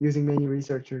using many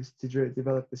researchers to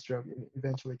develop this drug and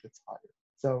eventually gets higher.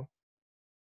 So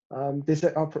this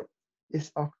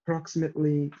is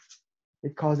approximately,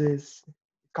 it costs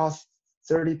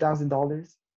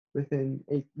 $30,000 within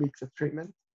 8 weeks of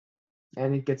treatment,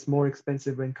 and it gets more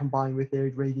expensive when combined with their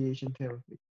radiation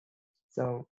therapy.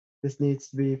 So this needs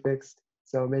to be fixed.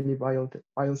 So many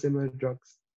biosimilar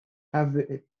drugs have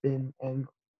been and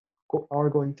are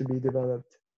going to be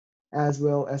developed, as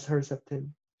well as Herceptin.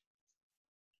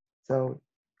 So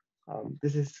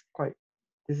this is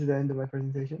the end of my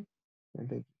presentation, and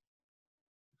thank you.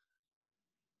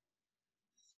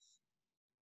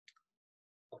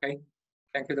 Okay,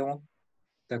 thank you, Dong.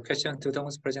 The question to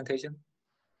Dong's presentation.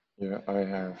 Yeah, I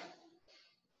have.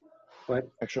 What?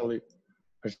 Actually,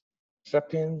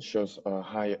 Herceptin shows a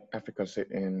high efficacy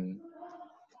in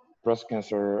breast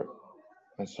cancer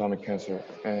and stomach cancer,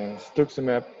 and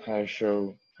cetuximab has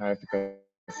shown high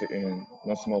efficacy in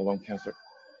non-small lung cancer,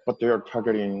 but they are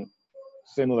targeting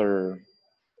similar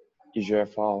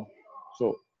EGFR.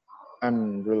 So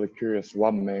I'm really curious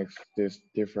what makes this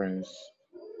difference,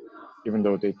 even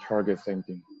though they target same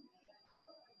thing.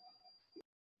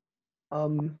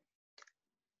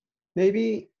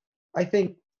 Maybe I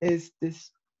think it's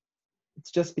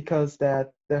just because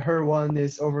that the HER1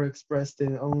 is overexpressed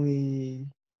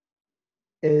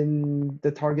in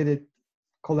the targeted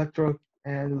colorectal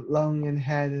and lung and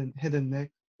head and neck.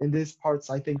 In these parts,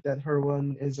 I think that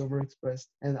HER1 is overexpressed,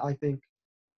 and I think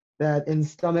that in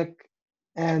stomach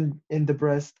and in the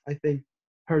breast, I think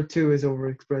HER2 is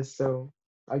overexpressed. So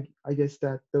I guess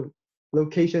that the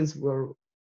locations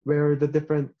where the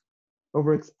different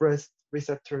overexpressed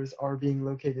receptors are being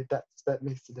located, that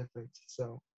makes the difference.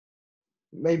 So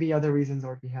maybe other reasons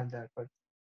are behind that, but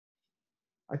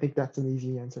I think that's an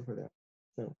easy answer for that.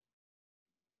 So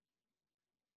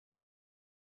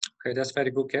Okay, that's very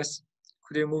good guess.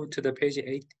 Could you move to the page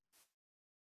 8?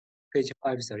 Page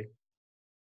 5, sorry.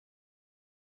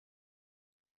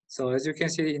 So as you can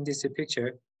see in this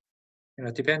picture,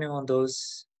 depending on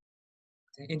those,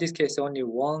 in this case, only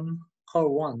one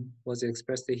HER1 was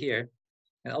expressed here,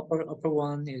 and upper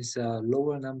one is a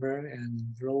lower number and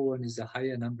lower one is a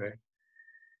higher number.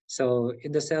 So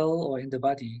in the cell or in the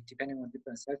body, depending on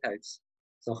different cell types,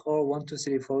 so HER1, 2,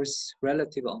 3, 4's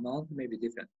relative amount may be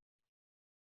different.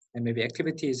 And maybe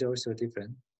activity is also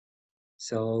different.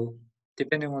 So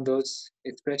depending on those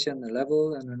expression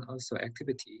level and then also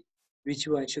activity, which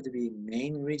one should be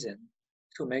main reason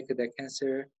to make the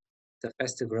cancer the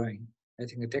faster growing? I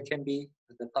think that can be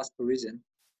the possible reason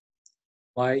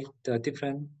why the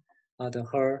different the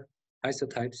HER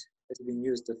isotypes has been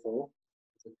used for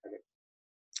the target.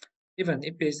 Even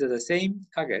if it's the same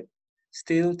target,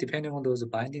 still depending on those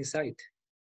binding site,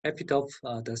 epitope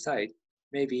the site,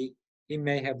 maybe it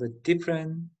may have a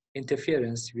different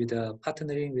interference with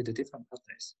partnering with the different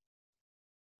partners.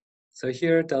 So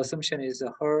here the assumption is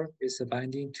HER is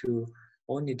binding to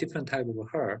only different type of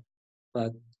HER,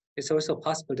 but it's also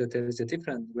possible that there is a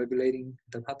different regulating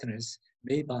the partners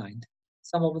may bind.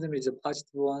 Some of them is a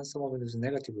positive one, some of them is a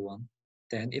negative one.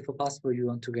 Then, if possible, you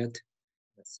want to get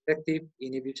selective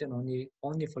inhibition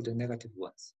only for the negative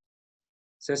ones.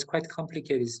 So it's quite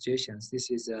complicated situations.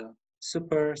 This is a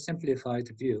super simplified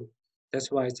view. That's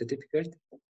why it's difficult.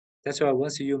 That's why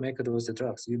once you make those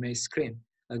drugs, you may screen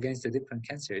against the different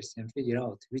cancers and figure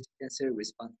out which cancer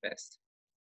responds best.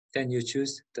 Then you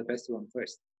choose the best one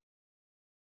first.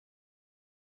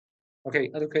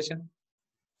 Okay, other question?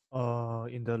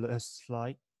 In the last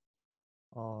slide,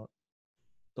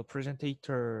 the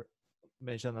presenter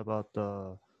mentioned about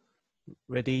the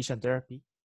radiation therapy.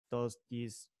 Does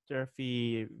this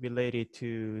therapy related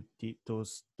to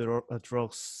those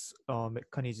drugs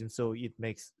mechanism, so it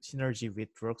makes synergy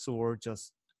with drugs, or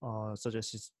just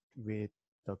suggested with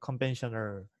the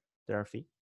conventional therapy?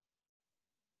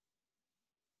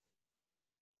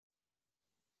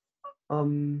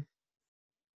 Um,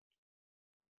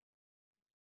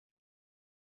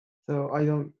 so I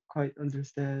don't quite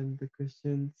understand the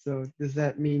question. So does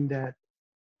that mean that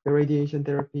the radiation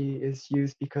therapy is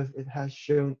used because it has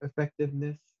shown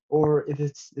effectiveness, or if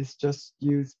it's just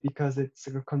used because it's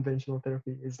a conventional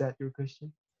therapy? Is that your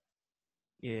question?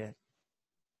 Yeah.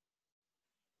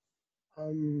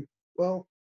 Well,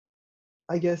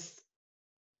 I guess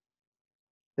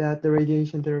that the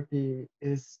radiation therapy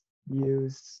is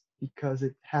used because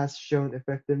it has shown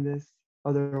effectiveness.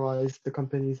 Otherwise, the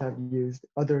companies have used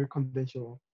other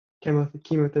conventional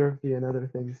chemotherapy and other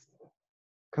things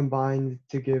combined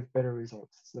to give better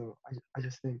results. So I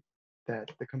just think that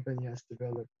the company has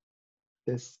developed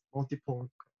this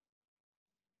multiple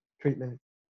treatment.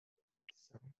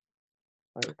 So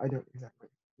I don't exactly.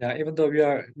 Yeah, even though we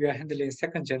are handling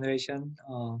second generation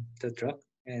the drug,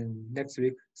 and next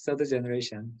week third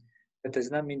generation, that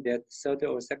does not mean that third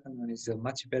or second one is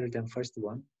much better than first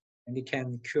one, and it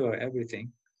can cure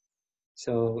everything.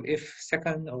 So if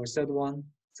second or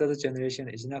third generation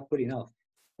is not good enough,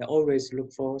 I always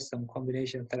look for some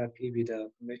combination therapy with the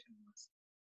conventional ones.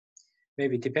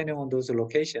 Maybe depending on those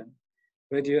location,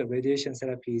 radiation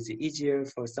therapy is easier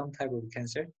for some type of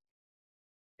cancer,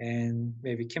 and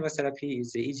maybe chemotherapy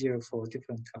is easier for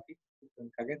different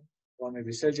target, or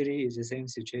maybe surgery is the same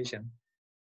situation.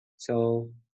 So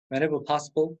whenever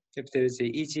possible, if there is a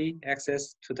easy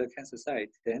access to the cancer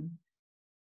site, then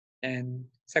and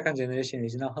second generation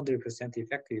is not 100%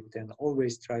 effective, then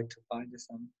always try to find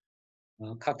some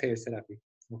cocktail therapy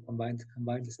or combined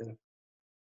therapy.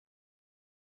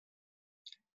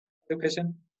 Good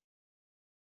question.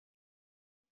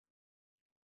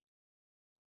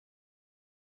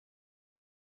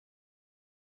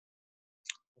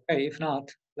 Okay, if not,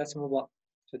 let's move on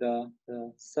to the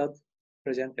third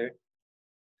presenter.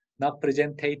 Not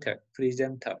presentator,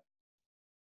 presenter.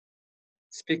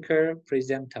 Speaker,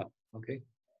 presenter. Okay.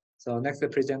 So next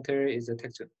presenter is the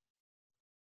Taekjun.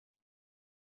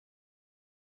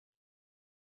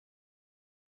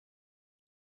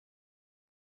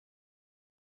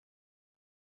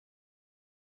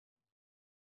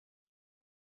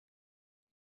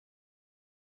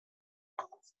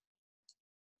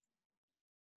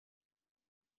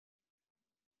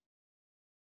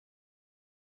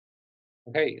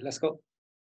 Okay, let's go.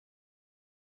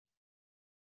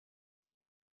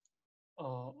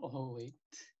 Oh wait.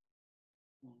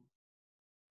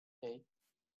 Okay.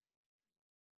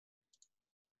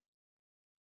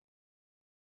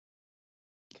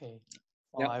 Okay.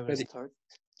 Yeah, I will ready. start.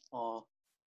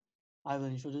 I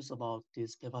will introduce about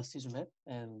this bevacizumab,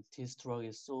 and this drug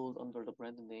is sold under the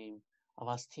brand name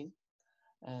Avastin.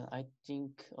 And I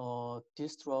think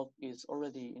this drug is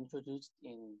already introduced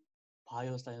in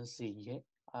Bioscience EA.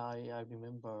 I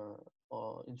remember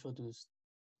introduced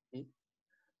it.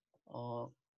 Uh,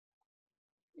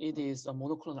 it is a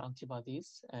monoclonal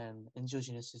antibodies and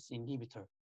angiogenesis inhibitor.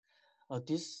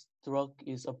 This drug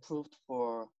is approved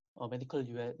for medical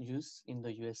use in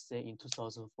the USA in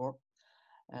 2004,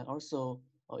 and also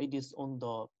it is on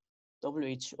the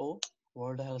WHO,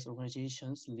 World Health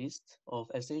Organization's list of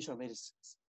essential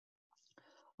medicines.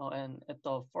 And at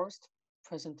the first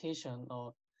presentation,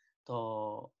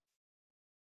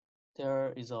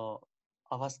 there is a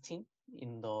Avastin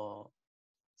in the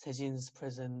Sejin's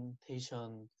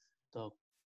presentation, the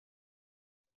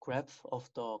graph of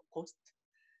the cost.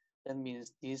 That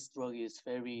means this drug is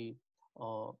very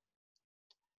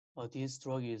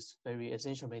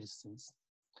essential medicines.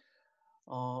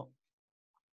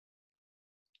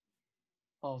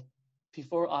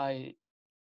 Before I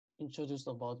introduce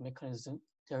about mechanism,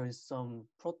 there is some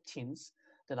proteins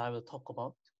that I will talk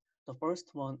about. The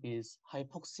first one is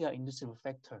hypoxia inducible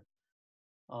factor.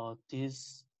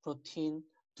 This protein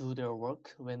do their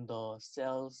work when the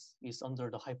cells is under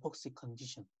the hypoxic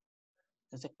condition.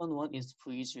 The second one is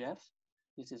VEGF.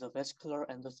 This is a vascular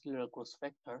endothelial growth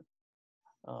factor.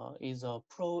 Is a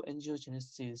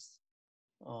pro-angiogenesis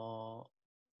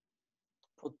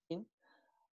protein,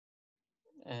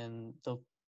 and the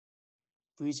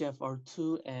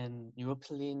VEGFR2 and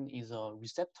neuropilin is a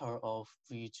receptor of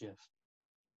VEGF.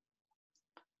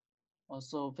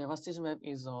 Also, bevacizumab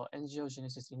is an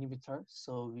angiogenesis inhibitor,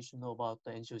 so we should know about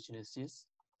the angiogenesis.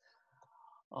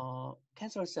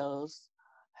 Cancer cells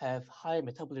have high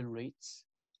metabolic rates,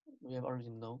 we have already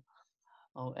known,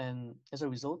 and as a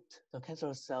result, the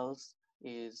cancer cells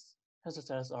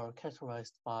are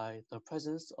characterized by the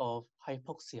presence of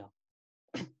hypoxia.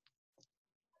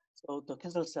 So the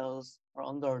cancer cells are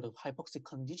under the hypoxic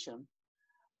condition,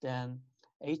 then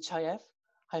HIF,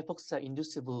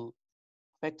 hypoxia-inducible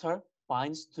factor,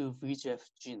 binds to VEGF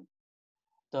gene,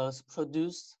 thus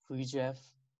produce VEGF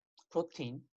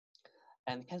protein,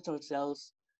 and cancer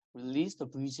cells release the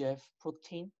VEGF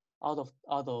protein out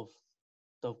of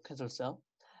the cancer cell,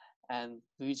 and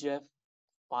VEGF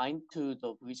binds to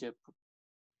the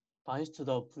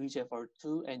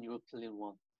VEGFR2 and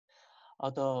neuropilin-1.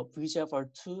 The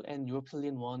VEGFR2 and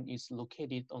neuropilin-1 is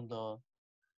located on the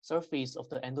surface of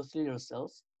the endothelial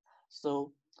cells.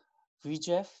 So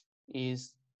VEGF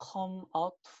is come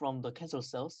out from the cancer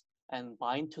cells and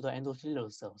bind to the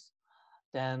endothelial cells.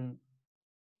 Then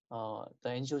the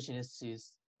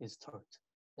angiogenesis is start.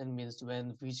 That means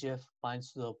when VEGF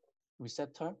binds to the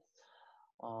receptor,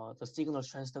 the signal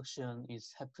transduction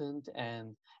is happened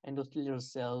and endothelial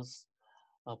cells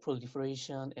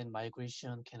proliferation and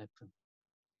migration can happen.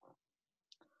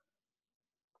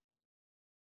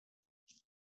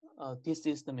 This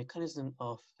is the mechanism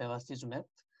of bevacizumab.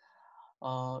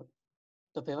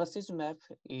 The bevacizumab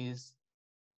is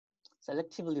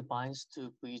selectively binds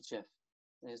to VEGF,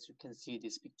 as you can see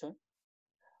this picture.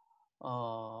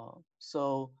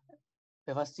 So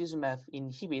bevacizumab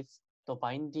inhibits the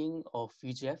binding of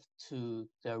VEGF to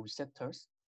their receptors,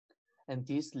 and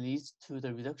this leads to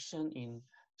the reduction in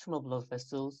tumor blood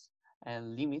vessels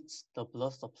and limits the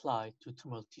blood supply to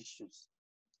tumor tissues.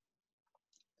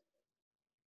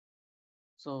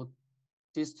 So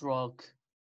this drug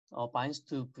binds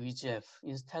to VEGF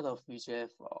instead of VEGF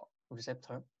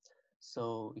receptor,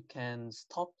 so it can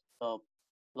stop the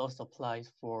blood supply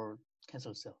for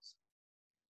cancer cells.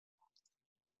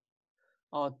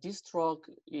 This drug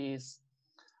is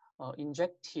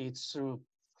injected through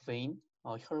vein,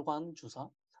 혈관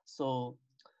주사. So,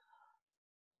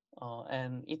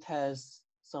 and it has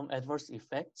some adverse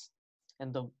effects,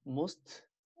 and the most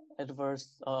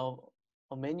adverse,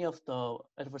 many of the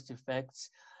adverse effects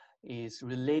is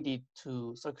related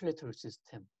to circulatory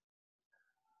system.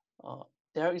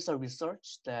 There is a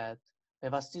research that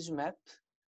bevacizumab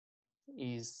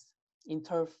is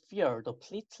interfere the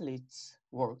platelets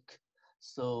work,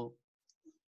 so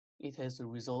it has a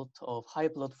result of high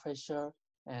blood pressure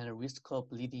and a risk of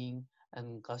bleeding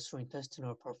and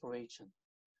gastrointestinal perforation.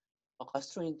 A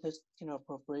gastrointestinal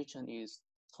perforation is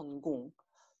천공,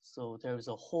 so there is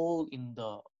a hole in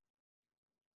the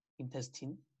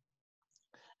intestine.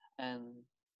 And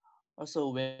also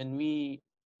when we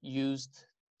used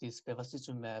this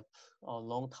bevacizumab a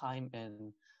long time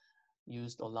and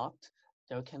used a lot,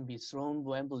 there can be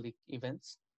thromboembolic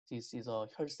events. This is a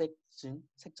혈색증,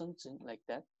 색전증 like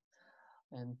that.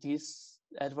 And these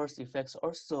adverse effects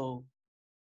also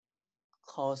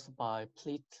caused by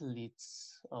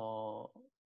platelets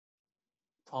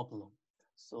problem.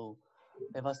 So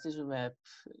bevacizumab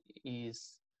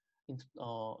is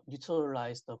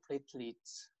neutralize the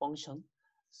platelets function.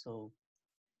 So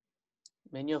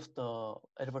many of the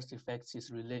adverse effects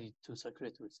is related to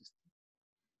circulatory system.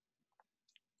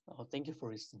 Thank you for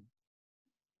listening.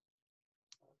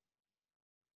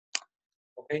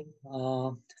 Okay,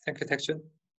 thank you, Taekjun.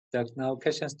 There are now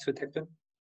questions to Taekjun.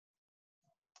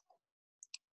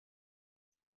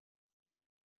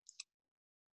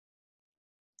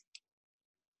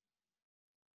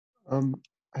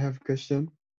 I have a question.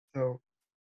 So,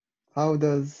 how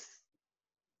does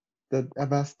the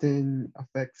Avastin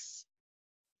affects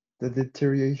the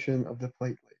deterioration of the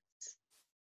platelets?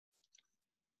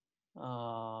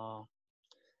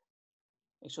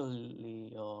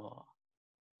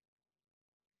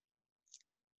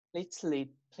 Actually,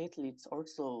 platelets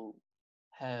also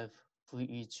have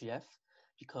VEGF,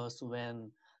 because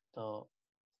when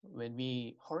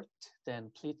we hurt,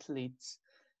 then platelets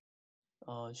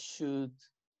should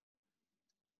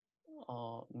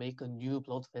make a new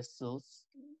blood vessels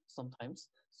sometimes.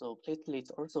 So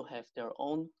platelets also have their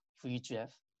own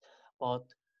VEGF, but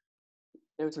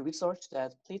there's a research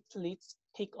that platelets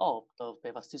take off the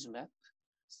bevacizumab.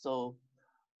 So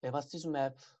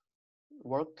bevacizumab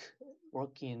work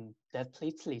in that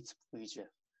platelet VEGF.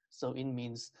 So it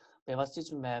means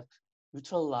bevacizumab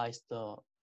neutralize the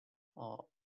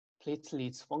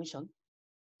platelets function.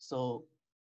 So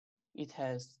it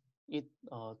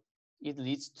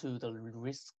leads to the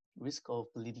risk of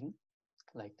bleeding,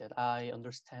 like that. I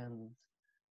understand,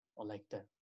 or like that.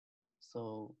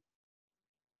 So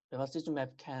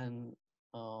bevacizumab can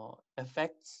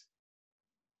affect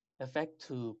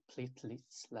to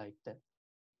platelets, like that.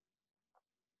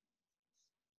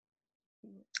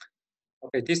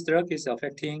 Okay, this drug is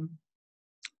affecting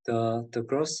the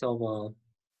growth of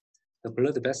the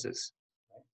blood vessels.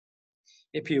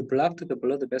 If you block the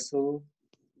blood vessel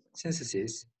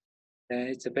synthesis, then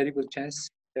it's a very good chance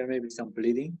there may be some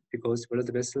bleeding because blood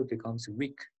vessel becomes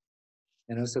weak.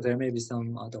 And also there may be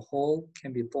some the hole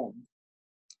can be formed.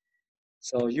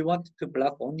 So you want to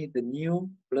block only the new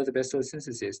blood vessel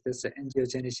synthesis, that's the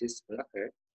angiogenesis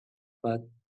blocker. But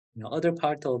other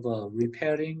part of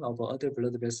repairing of other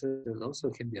blood vessels also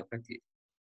can be affected.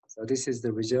 So this is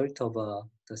the result of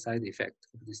the side effect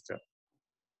of this drug.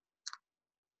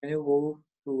 Can you go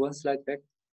to one slide back?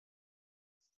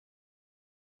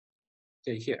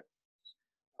 Okay, here.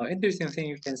 Interesting thing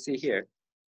you can see here.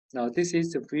 Now this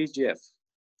is the VEGF.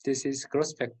 This is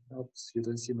growth factor. Oops, you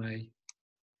don't see my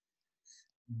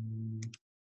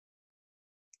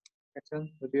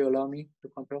action. Would you allow me to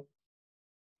control?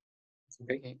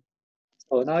 Okay.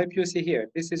 So now if you see here,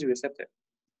 this is receptor,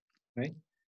 right?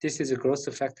 This is a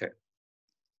growth factor.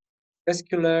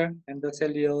 Vascular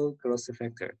endothelial growth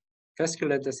factor.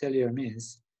 Vascular endothelial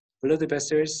means blood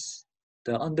vessels,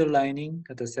 the underlining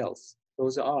of the cells.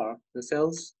 Those are the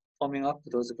cells forming up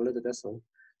those blood vessels.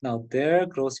 Now their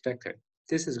growth factor.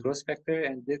 This is growth factor,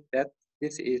 and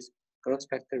this is growth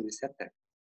factor receptor.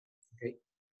 Okay.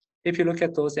 If you look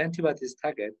at those antibodies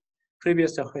target,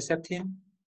 previous Herceptin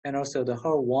and also the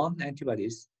HER1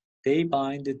 antibodies, they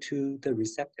bind to the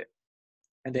receptor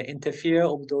and they interfere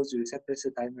of those receptors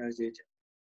dimerization,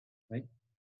 right?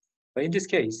 But in this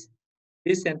case,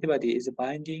 this antibody is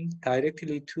binding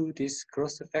directly to this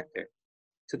growth factor,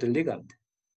 to the ligand.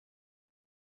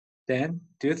 Then,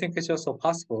 do you think it's also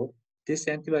possible this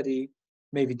antibody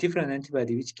may be different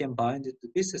antibody which can bind to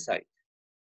this site?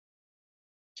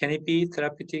 Can it be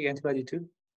therapeutic antibody too?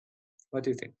 What do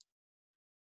you think?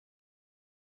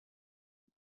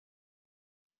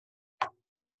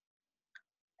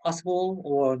 Possible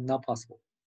or not possible?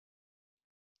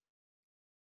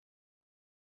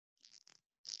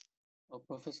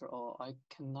 Professor, I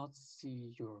cannot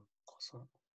see your cursor.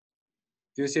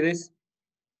 Do you see this?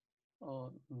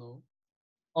 No.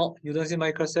 Oh, you don't see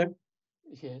my cursor?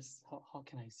 Yes. How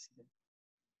can I see it?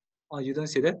 Oh, you don't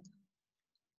see that?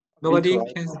 Nobody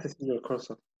can see your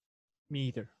cursor. Me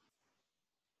either.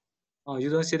 Oh, you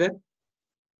don't see that?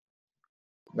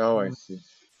 Now I see.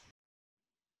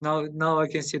 Now I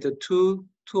can see the two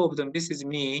of them. This is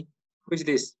me. Who is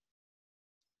this?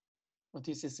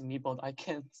 This is me, but I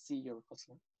can't see your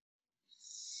cursor.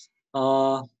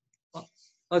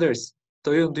 Others.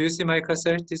 Do you see my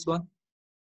cursor? This one?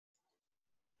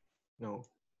 No.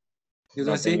 You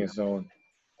don't Nothing see? is on.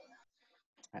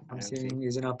 I'm seeing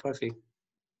is not perfect.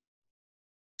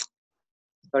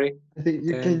 Sorry. I think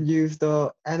you can use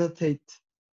the annotate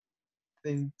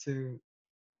thing to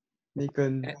make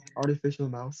an artificial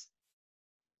mouse.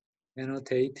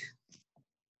 Annotate.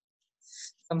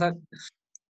 Sometimes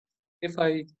if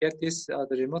I get this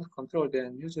the remote control,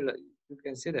 then usually you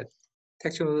can see that.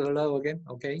 Textual allow again.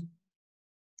 Okay.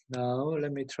 Now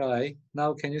let me try.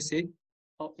 Now can you see?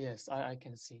 Oh yes, I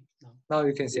can see now. Now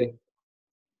you can see.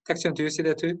 Texture, do you see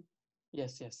that too?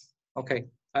 Yes. Okay.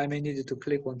 I may need to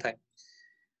click one time.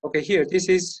 Okay, here this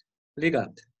is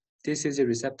ligand. This is a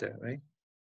receptor, right?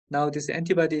 Now this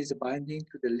antibody is binding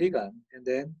to the ligand and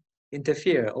then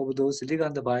interfere of those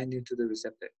ligand binding to the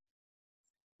receptor.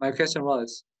 My question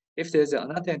was, if there's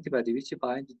another antibody which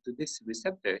binds to this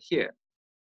receptor here,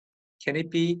 can it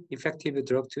be effective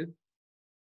drug too?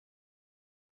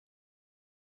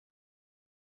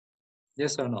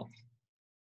 Yes or no?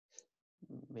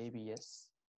 Maybe yes.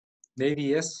 Maybe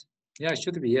yes. Yeah, it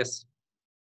should be yes.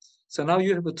 So now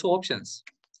you have two options.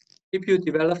 If you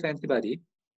develop antibody,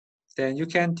 then you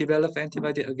can develop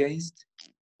antibody against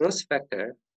growth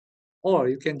factor, or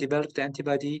you can develop the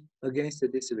antibody against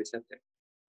this receptor.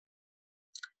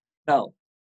 Now,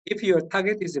 if your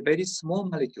target is a very small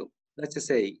molecule, let's just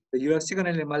say your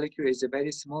signaling molecule is a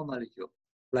very small molecule,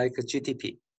 like a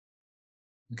GTP,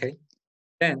 okay?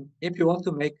 Then if you want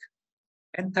to make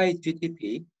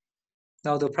anti-GTP,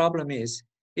 now the problem is,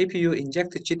 if you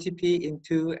inject the GTP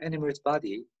into animal's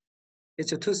body,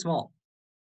 It's too small.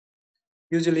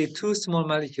 Usually too small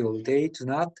molecule, they do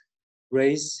not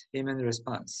raise immune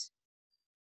response.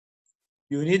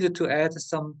 You need to add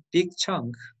some big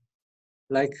chunk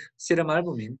like serum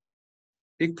albumin,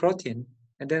 big protein,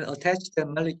 and then attach that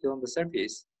molecule on the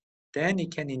surface. Then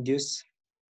it can induce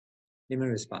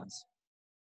immune response.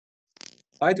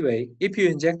 By the way, if you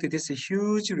inject this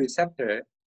huge receptor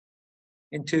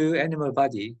into animal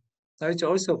body, now it's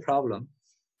also a problem.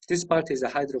 This part is a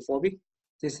hydrophobic,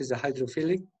 this is a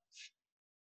hydrophilic,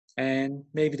 and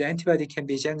maybe the antibody can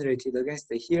be generated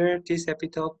against here, this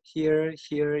epitope, here,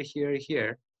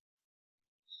 here.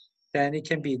 Then it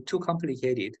can be too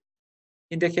complicated.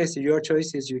 In that case, your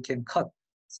choice is you can cut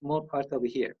small part over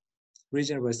here,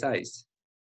 reasonable size,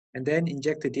 and then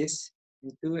inject this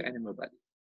into animal body.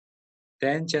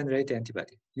 Then generate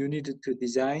antibody. You need to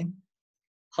design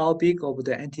how big of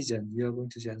the antigen you are going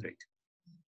to generate.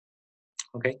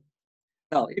 Okay.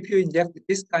 Now, if you inject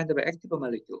this kind of active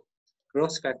molecule,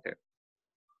 growth factor,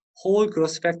 whole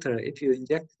growth factor, if you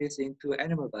inject this into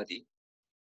animal body,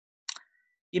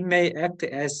 it may act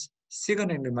as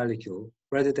signaling molecule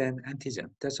rather than antigen.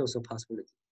 That's also a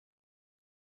possibility.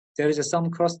 There is some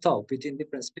crosstalk between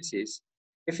different species.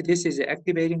 If this is an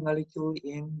activating molecule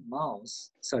in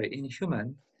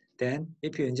human, then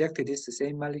if you inject this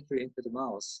same molecule into the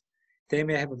mouse, they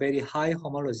may have a very high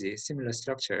homology, similar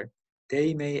structure.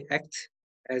 They may act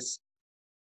as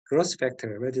growth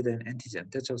factor rather than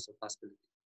antigen. That's also a possibility.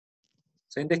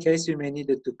 So in the case, you may need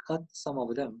to cut some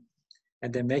of them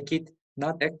and then make it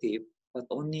not active, but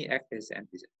only act as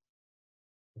antigen.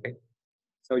 Okay.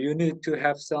 So you need to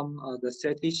have some the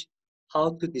strategy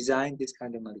how to design this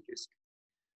kind of molecules.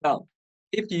 Now,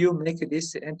 if you make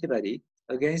this antibody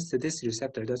against this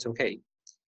receptor, that's okay.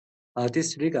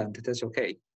 This ligand, that's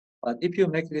okay. But if you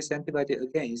make this antibody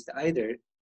against either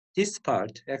this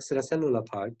part, extracellular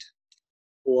part,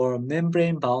 or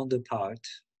membrane-bound part,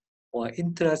 or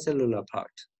intracellular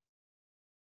part,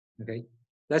 okay?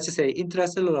 Let's say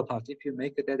intracellular part, if you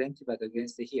make that antibody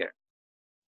against here,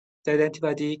 that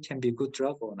antibody can be good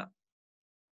drug or not?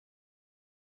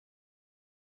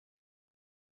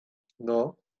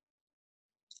 No,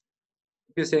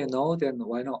 If you say no, then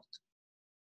why not?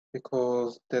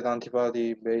 because that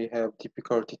antibody may have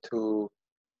difficulty to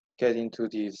get into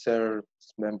the cell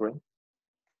membrane.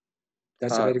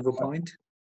 That's a very good point.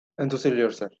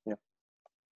 Endocellular cell, yeah.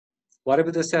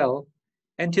 Whatever the cell,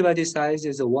 antibody size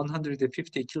is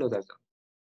 150 kilodalton.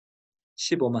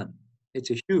 15만.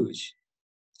 It's huge.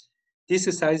 This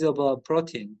size of a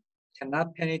protein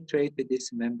cannot penetrate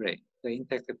this membrane, the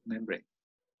intact membrane.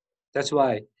 That's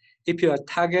why if your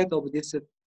target of this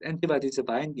antibody's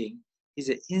binding is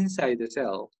inside the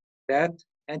cell, that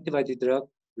antibody drug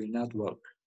will not work.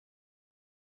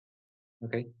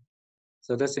 Okay,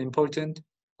 so that's important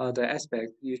the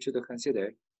aspect you should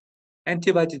consider.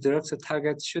 Antibody drugs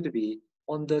target should be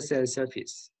on the cell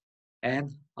surface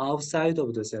and outside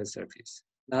of the cell surface,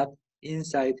 not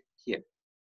inside here.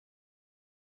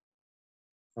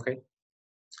 Okay,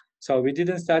 so we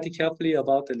didn't study carefully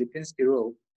about the Lipinski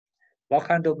rule. What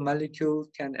kind of molecule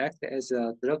can act as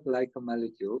a drug-like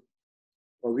molecule?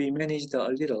 Well, we managed a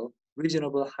little.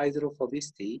 Reasonable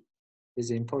hydrophobicity is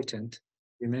important.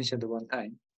 We mentioned one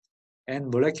time.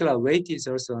 And molecular weight is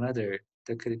also another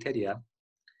the criteria.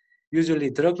 Usually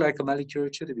drug-like molecule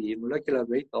should be molecular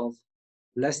weight of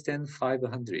less than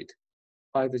 500,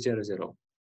 500.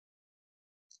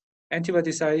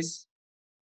 Antibody size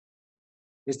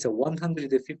is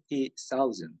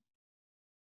 150,000.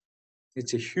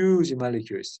 It's a huge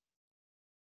molecules.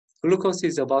 Glucose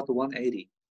is about 180.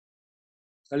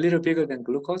 A little bigger than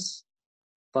glucose,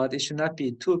 but it should not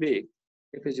be too big.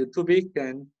 If it's too big,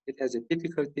 then it has a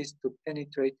difficulties to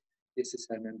penetrate this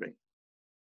cell membrane.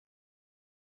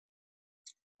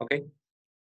 Okay.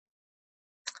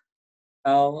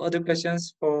 Now, other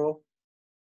questions for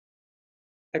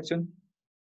section?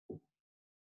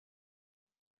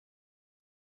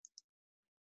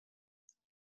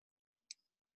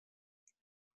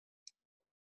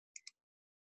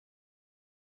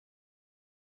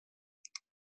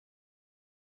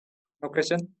 No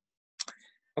question?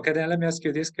 Okay, then let me ask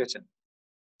you this question.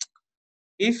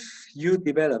 If you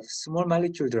develop small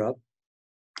molecule drug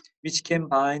which can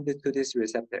bind to this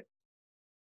receptor,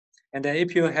 and then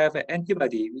if you have an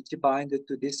antibody which bind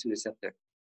to this receptor,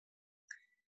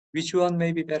 which one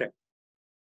may be better?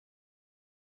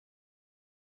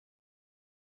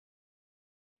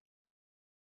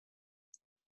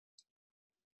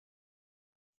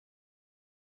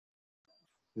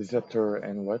 Receptor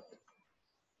and what?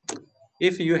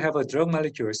 If you have a drug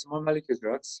molecule, small molecule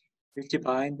drugs, which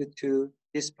bind to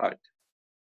this part,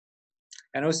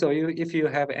 And also, if you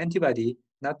have antibody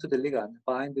not to the ligand,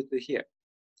 bind to here,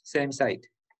 same site,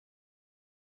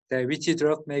 then which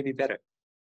drug may be better?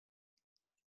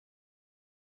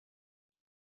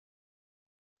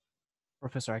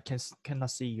 Professor, I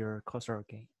cannot see your cursor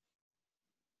again.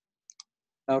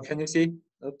 Now, can you see?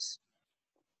 Oops.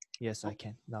 Yes, I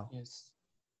can now. Yes.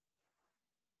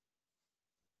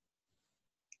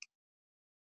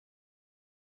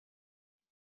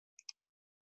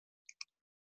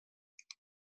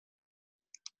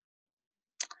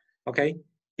 Okay.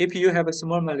 If you have a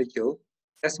small molecule,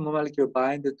 that small molecule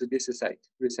bind to this site,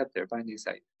 receptor binding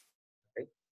site. Okay.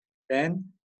 Then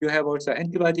you have also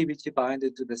antibody which bind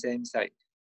to the same site.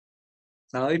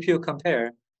 Now, if you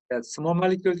compare that small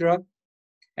molecule drug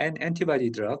and antibody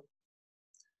drug,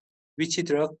 which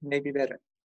drug may be better?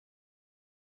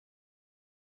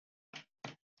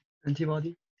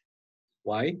 Antibody.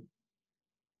 Why?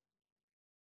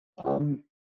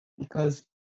 Because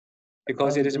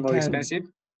Because it is they more can, expensive.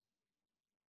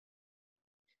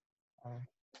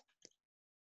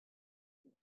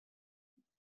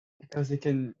 because it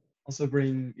can also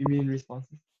bring immune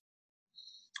responses.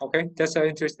 Okay, that's an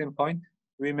interesting point.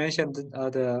 We mentioned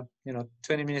the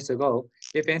 20 minutes ago.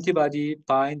 If antibody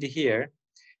bind here,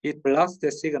 it blocks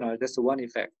the signal. That's one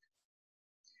effect.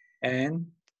 And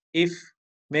if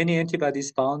many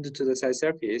antibodies bound to the cell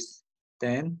surface,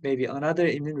 then maybe another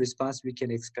immune response we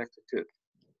can expect too.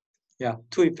 Yeah,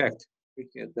 two effects we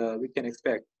can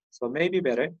expect. So maybe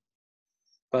better.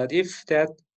 But if that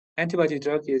antibody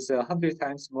drug is 100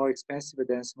 times more expensive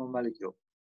than small molecule,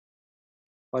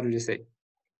 what do you say?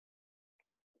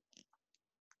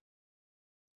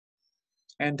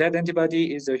 And that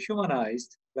antibody is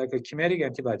humanized, like a chimeric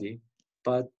antibody,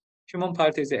 but human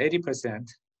part is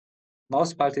 80%,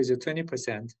 mouse part is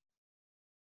 20%.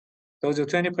 Those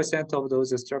 20% of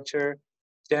those structure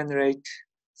generate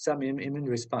some immune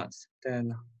response.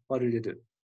 Then what will you do?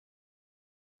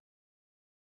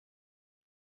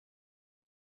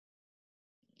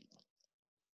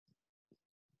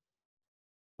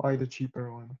 Buy the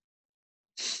cheaper one.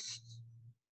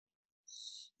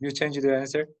 You change the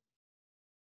answer?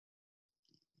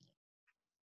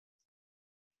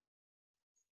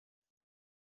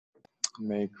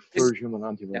 Make full human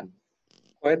antibody.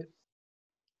 Go ahead.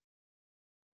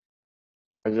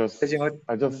 I just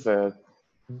said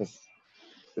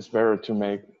it's better to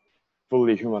make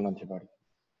fully human antibody.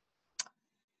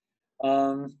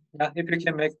 If you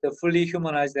can make the fully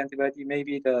humanized antibody,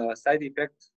 maybe the side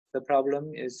effect, the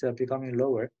problem is becoming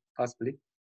lower, possibly.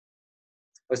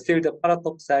 But still, the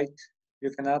paratope site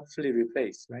you cannot fully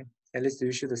replace, right? At least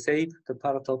you should save the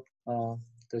paratope,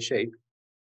 the shape.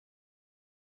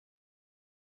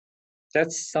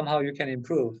 That's somehow you can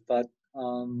improve, but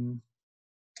how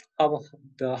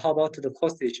about the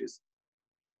cost issues?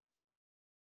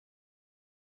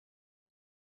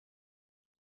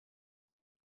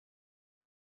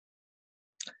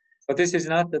 But this is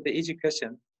not the easy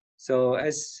question. So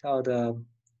as the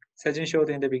Sejin showed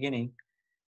in the beginning,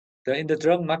 in the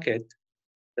drug market,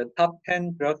 the top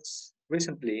 10 drugs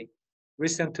recent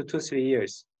to 2-3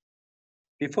 years.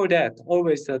 Before that,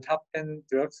 always the top 10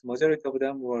 drugs, majority of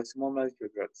them were small molecule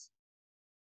drugs.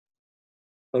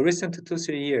 But recent to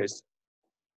 2-3 years,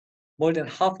 more than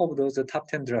half of those top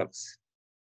 10 drugs,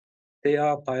 they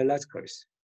are biologicals,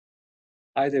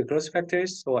 either growth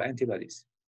factors or antibodies.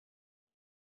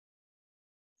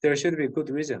 There should be a good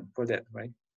reason for that,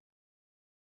 right?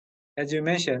 As you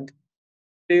mentioned,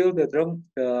 still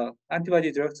the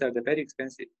antibody drugs are very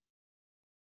expensive.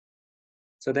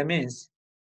 So that means,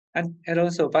 and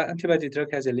also antibody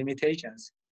drug has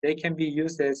limitations. They can be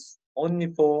used as only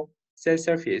for cell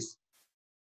surface,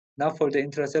 not for the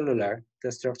intracellular,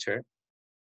 the structure.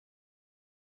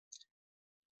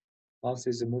 Mouse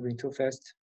is moving too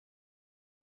fast.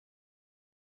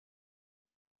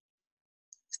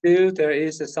 Still, there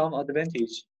is some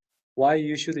advantage why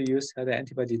you should use the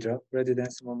antibody drug rather than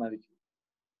small molecule.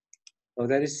 So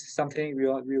that is something we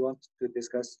want to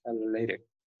discuss later.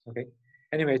 Okay.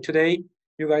 Anyway, today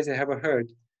you guys have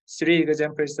heard 3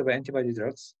 examples of antibody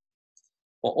drugs.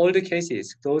 For all the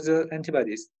cases, those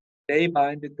antibodies, they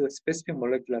bind to a specific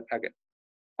molecular target,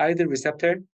 either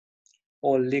receptor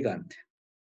or ligand.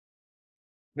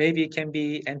 Maybe it can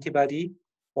be antibody,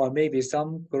 or maybe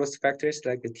some growth factors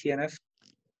like the TNF,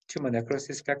 tumor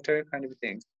necrosis factor kind of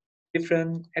thing.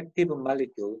 Different active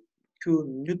molecule to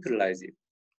neutralize it.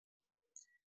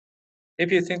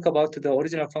 If you think about the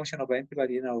original function of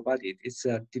antibody in our body, it's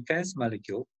a defense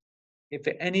molecule. If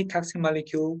any toxic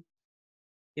molecule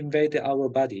invade our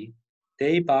body,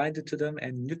 they bind to them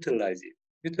and neutralize it.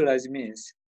 Neutralize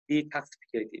means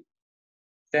detoxicate it.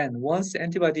 Then once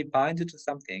antibody binds to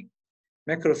something,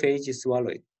 macrophage swallow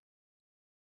it.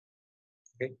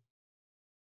 Okay.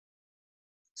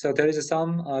 So there is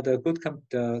some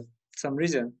some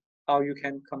reason how you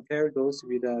can compare those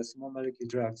with small molecule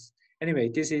drugs. Anyway,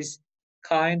 this is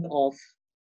kind of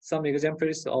some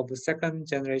examples of the second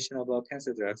generation of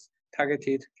cancer drugs,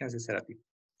 targeted cancer therapy.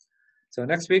 So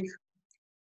next week,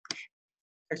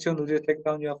 Action, would you take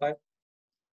down your file?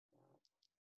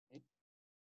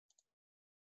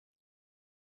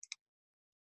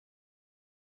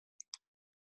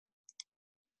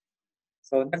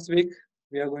 So next week,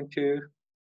 we are going to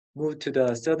move to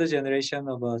the third generation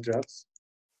of drugs.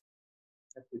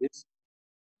 After this.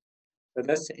 So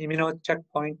that's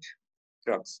immunocheckpoint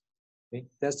drugs. Okay?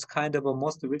 That's kind of a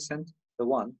most recent, the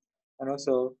one. And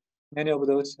also many of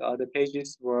those the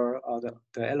pages were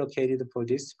the allocated for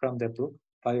this from the book,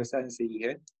 Bioscience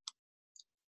here.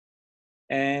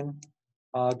 And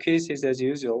quiz is as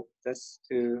usual, that's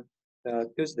to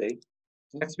Tuesday.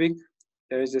 Next week,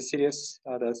 there is a serious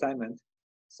assignment.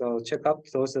 So check up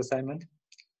those assignments.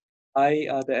 I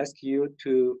ask you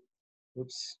to,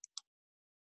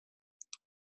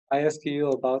 I ask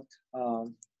you about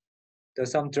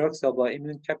some drugs of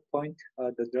immune checkpoint,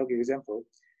 the drug example.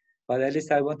 But at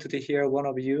least I wanted to hear one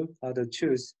of you to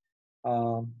choose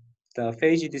the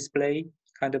phage display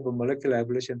kind of a molecular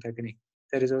evolution technique.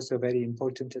 That is also a very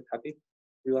important topic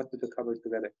we wanted to cover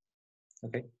together.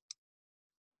 Okay.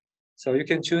 So you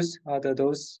can choose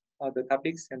those the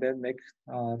topics and then make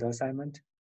the assignment,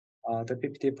 the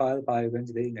PPT file by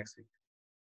Wednesday next week.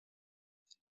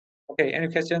 Okay, any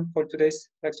question for today's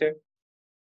lecture?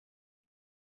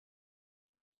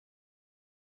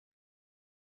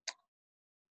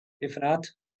 If not,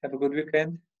 have a good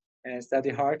weekend and study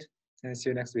hard and see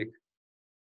you next week.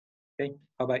 Okay,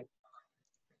 bye-bye.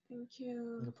 Thank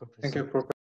you. Thank you, Professor.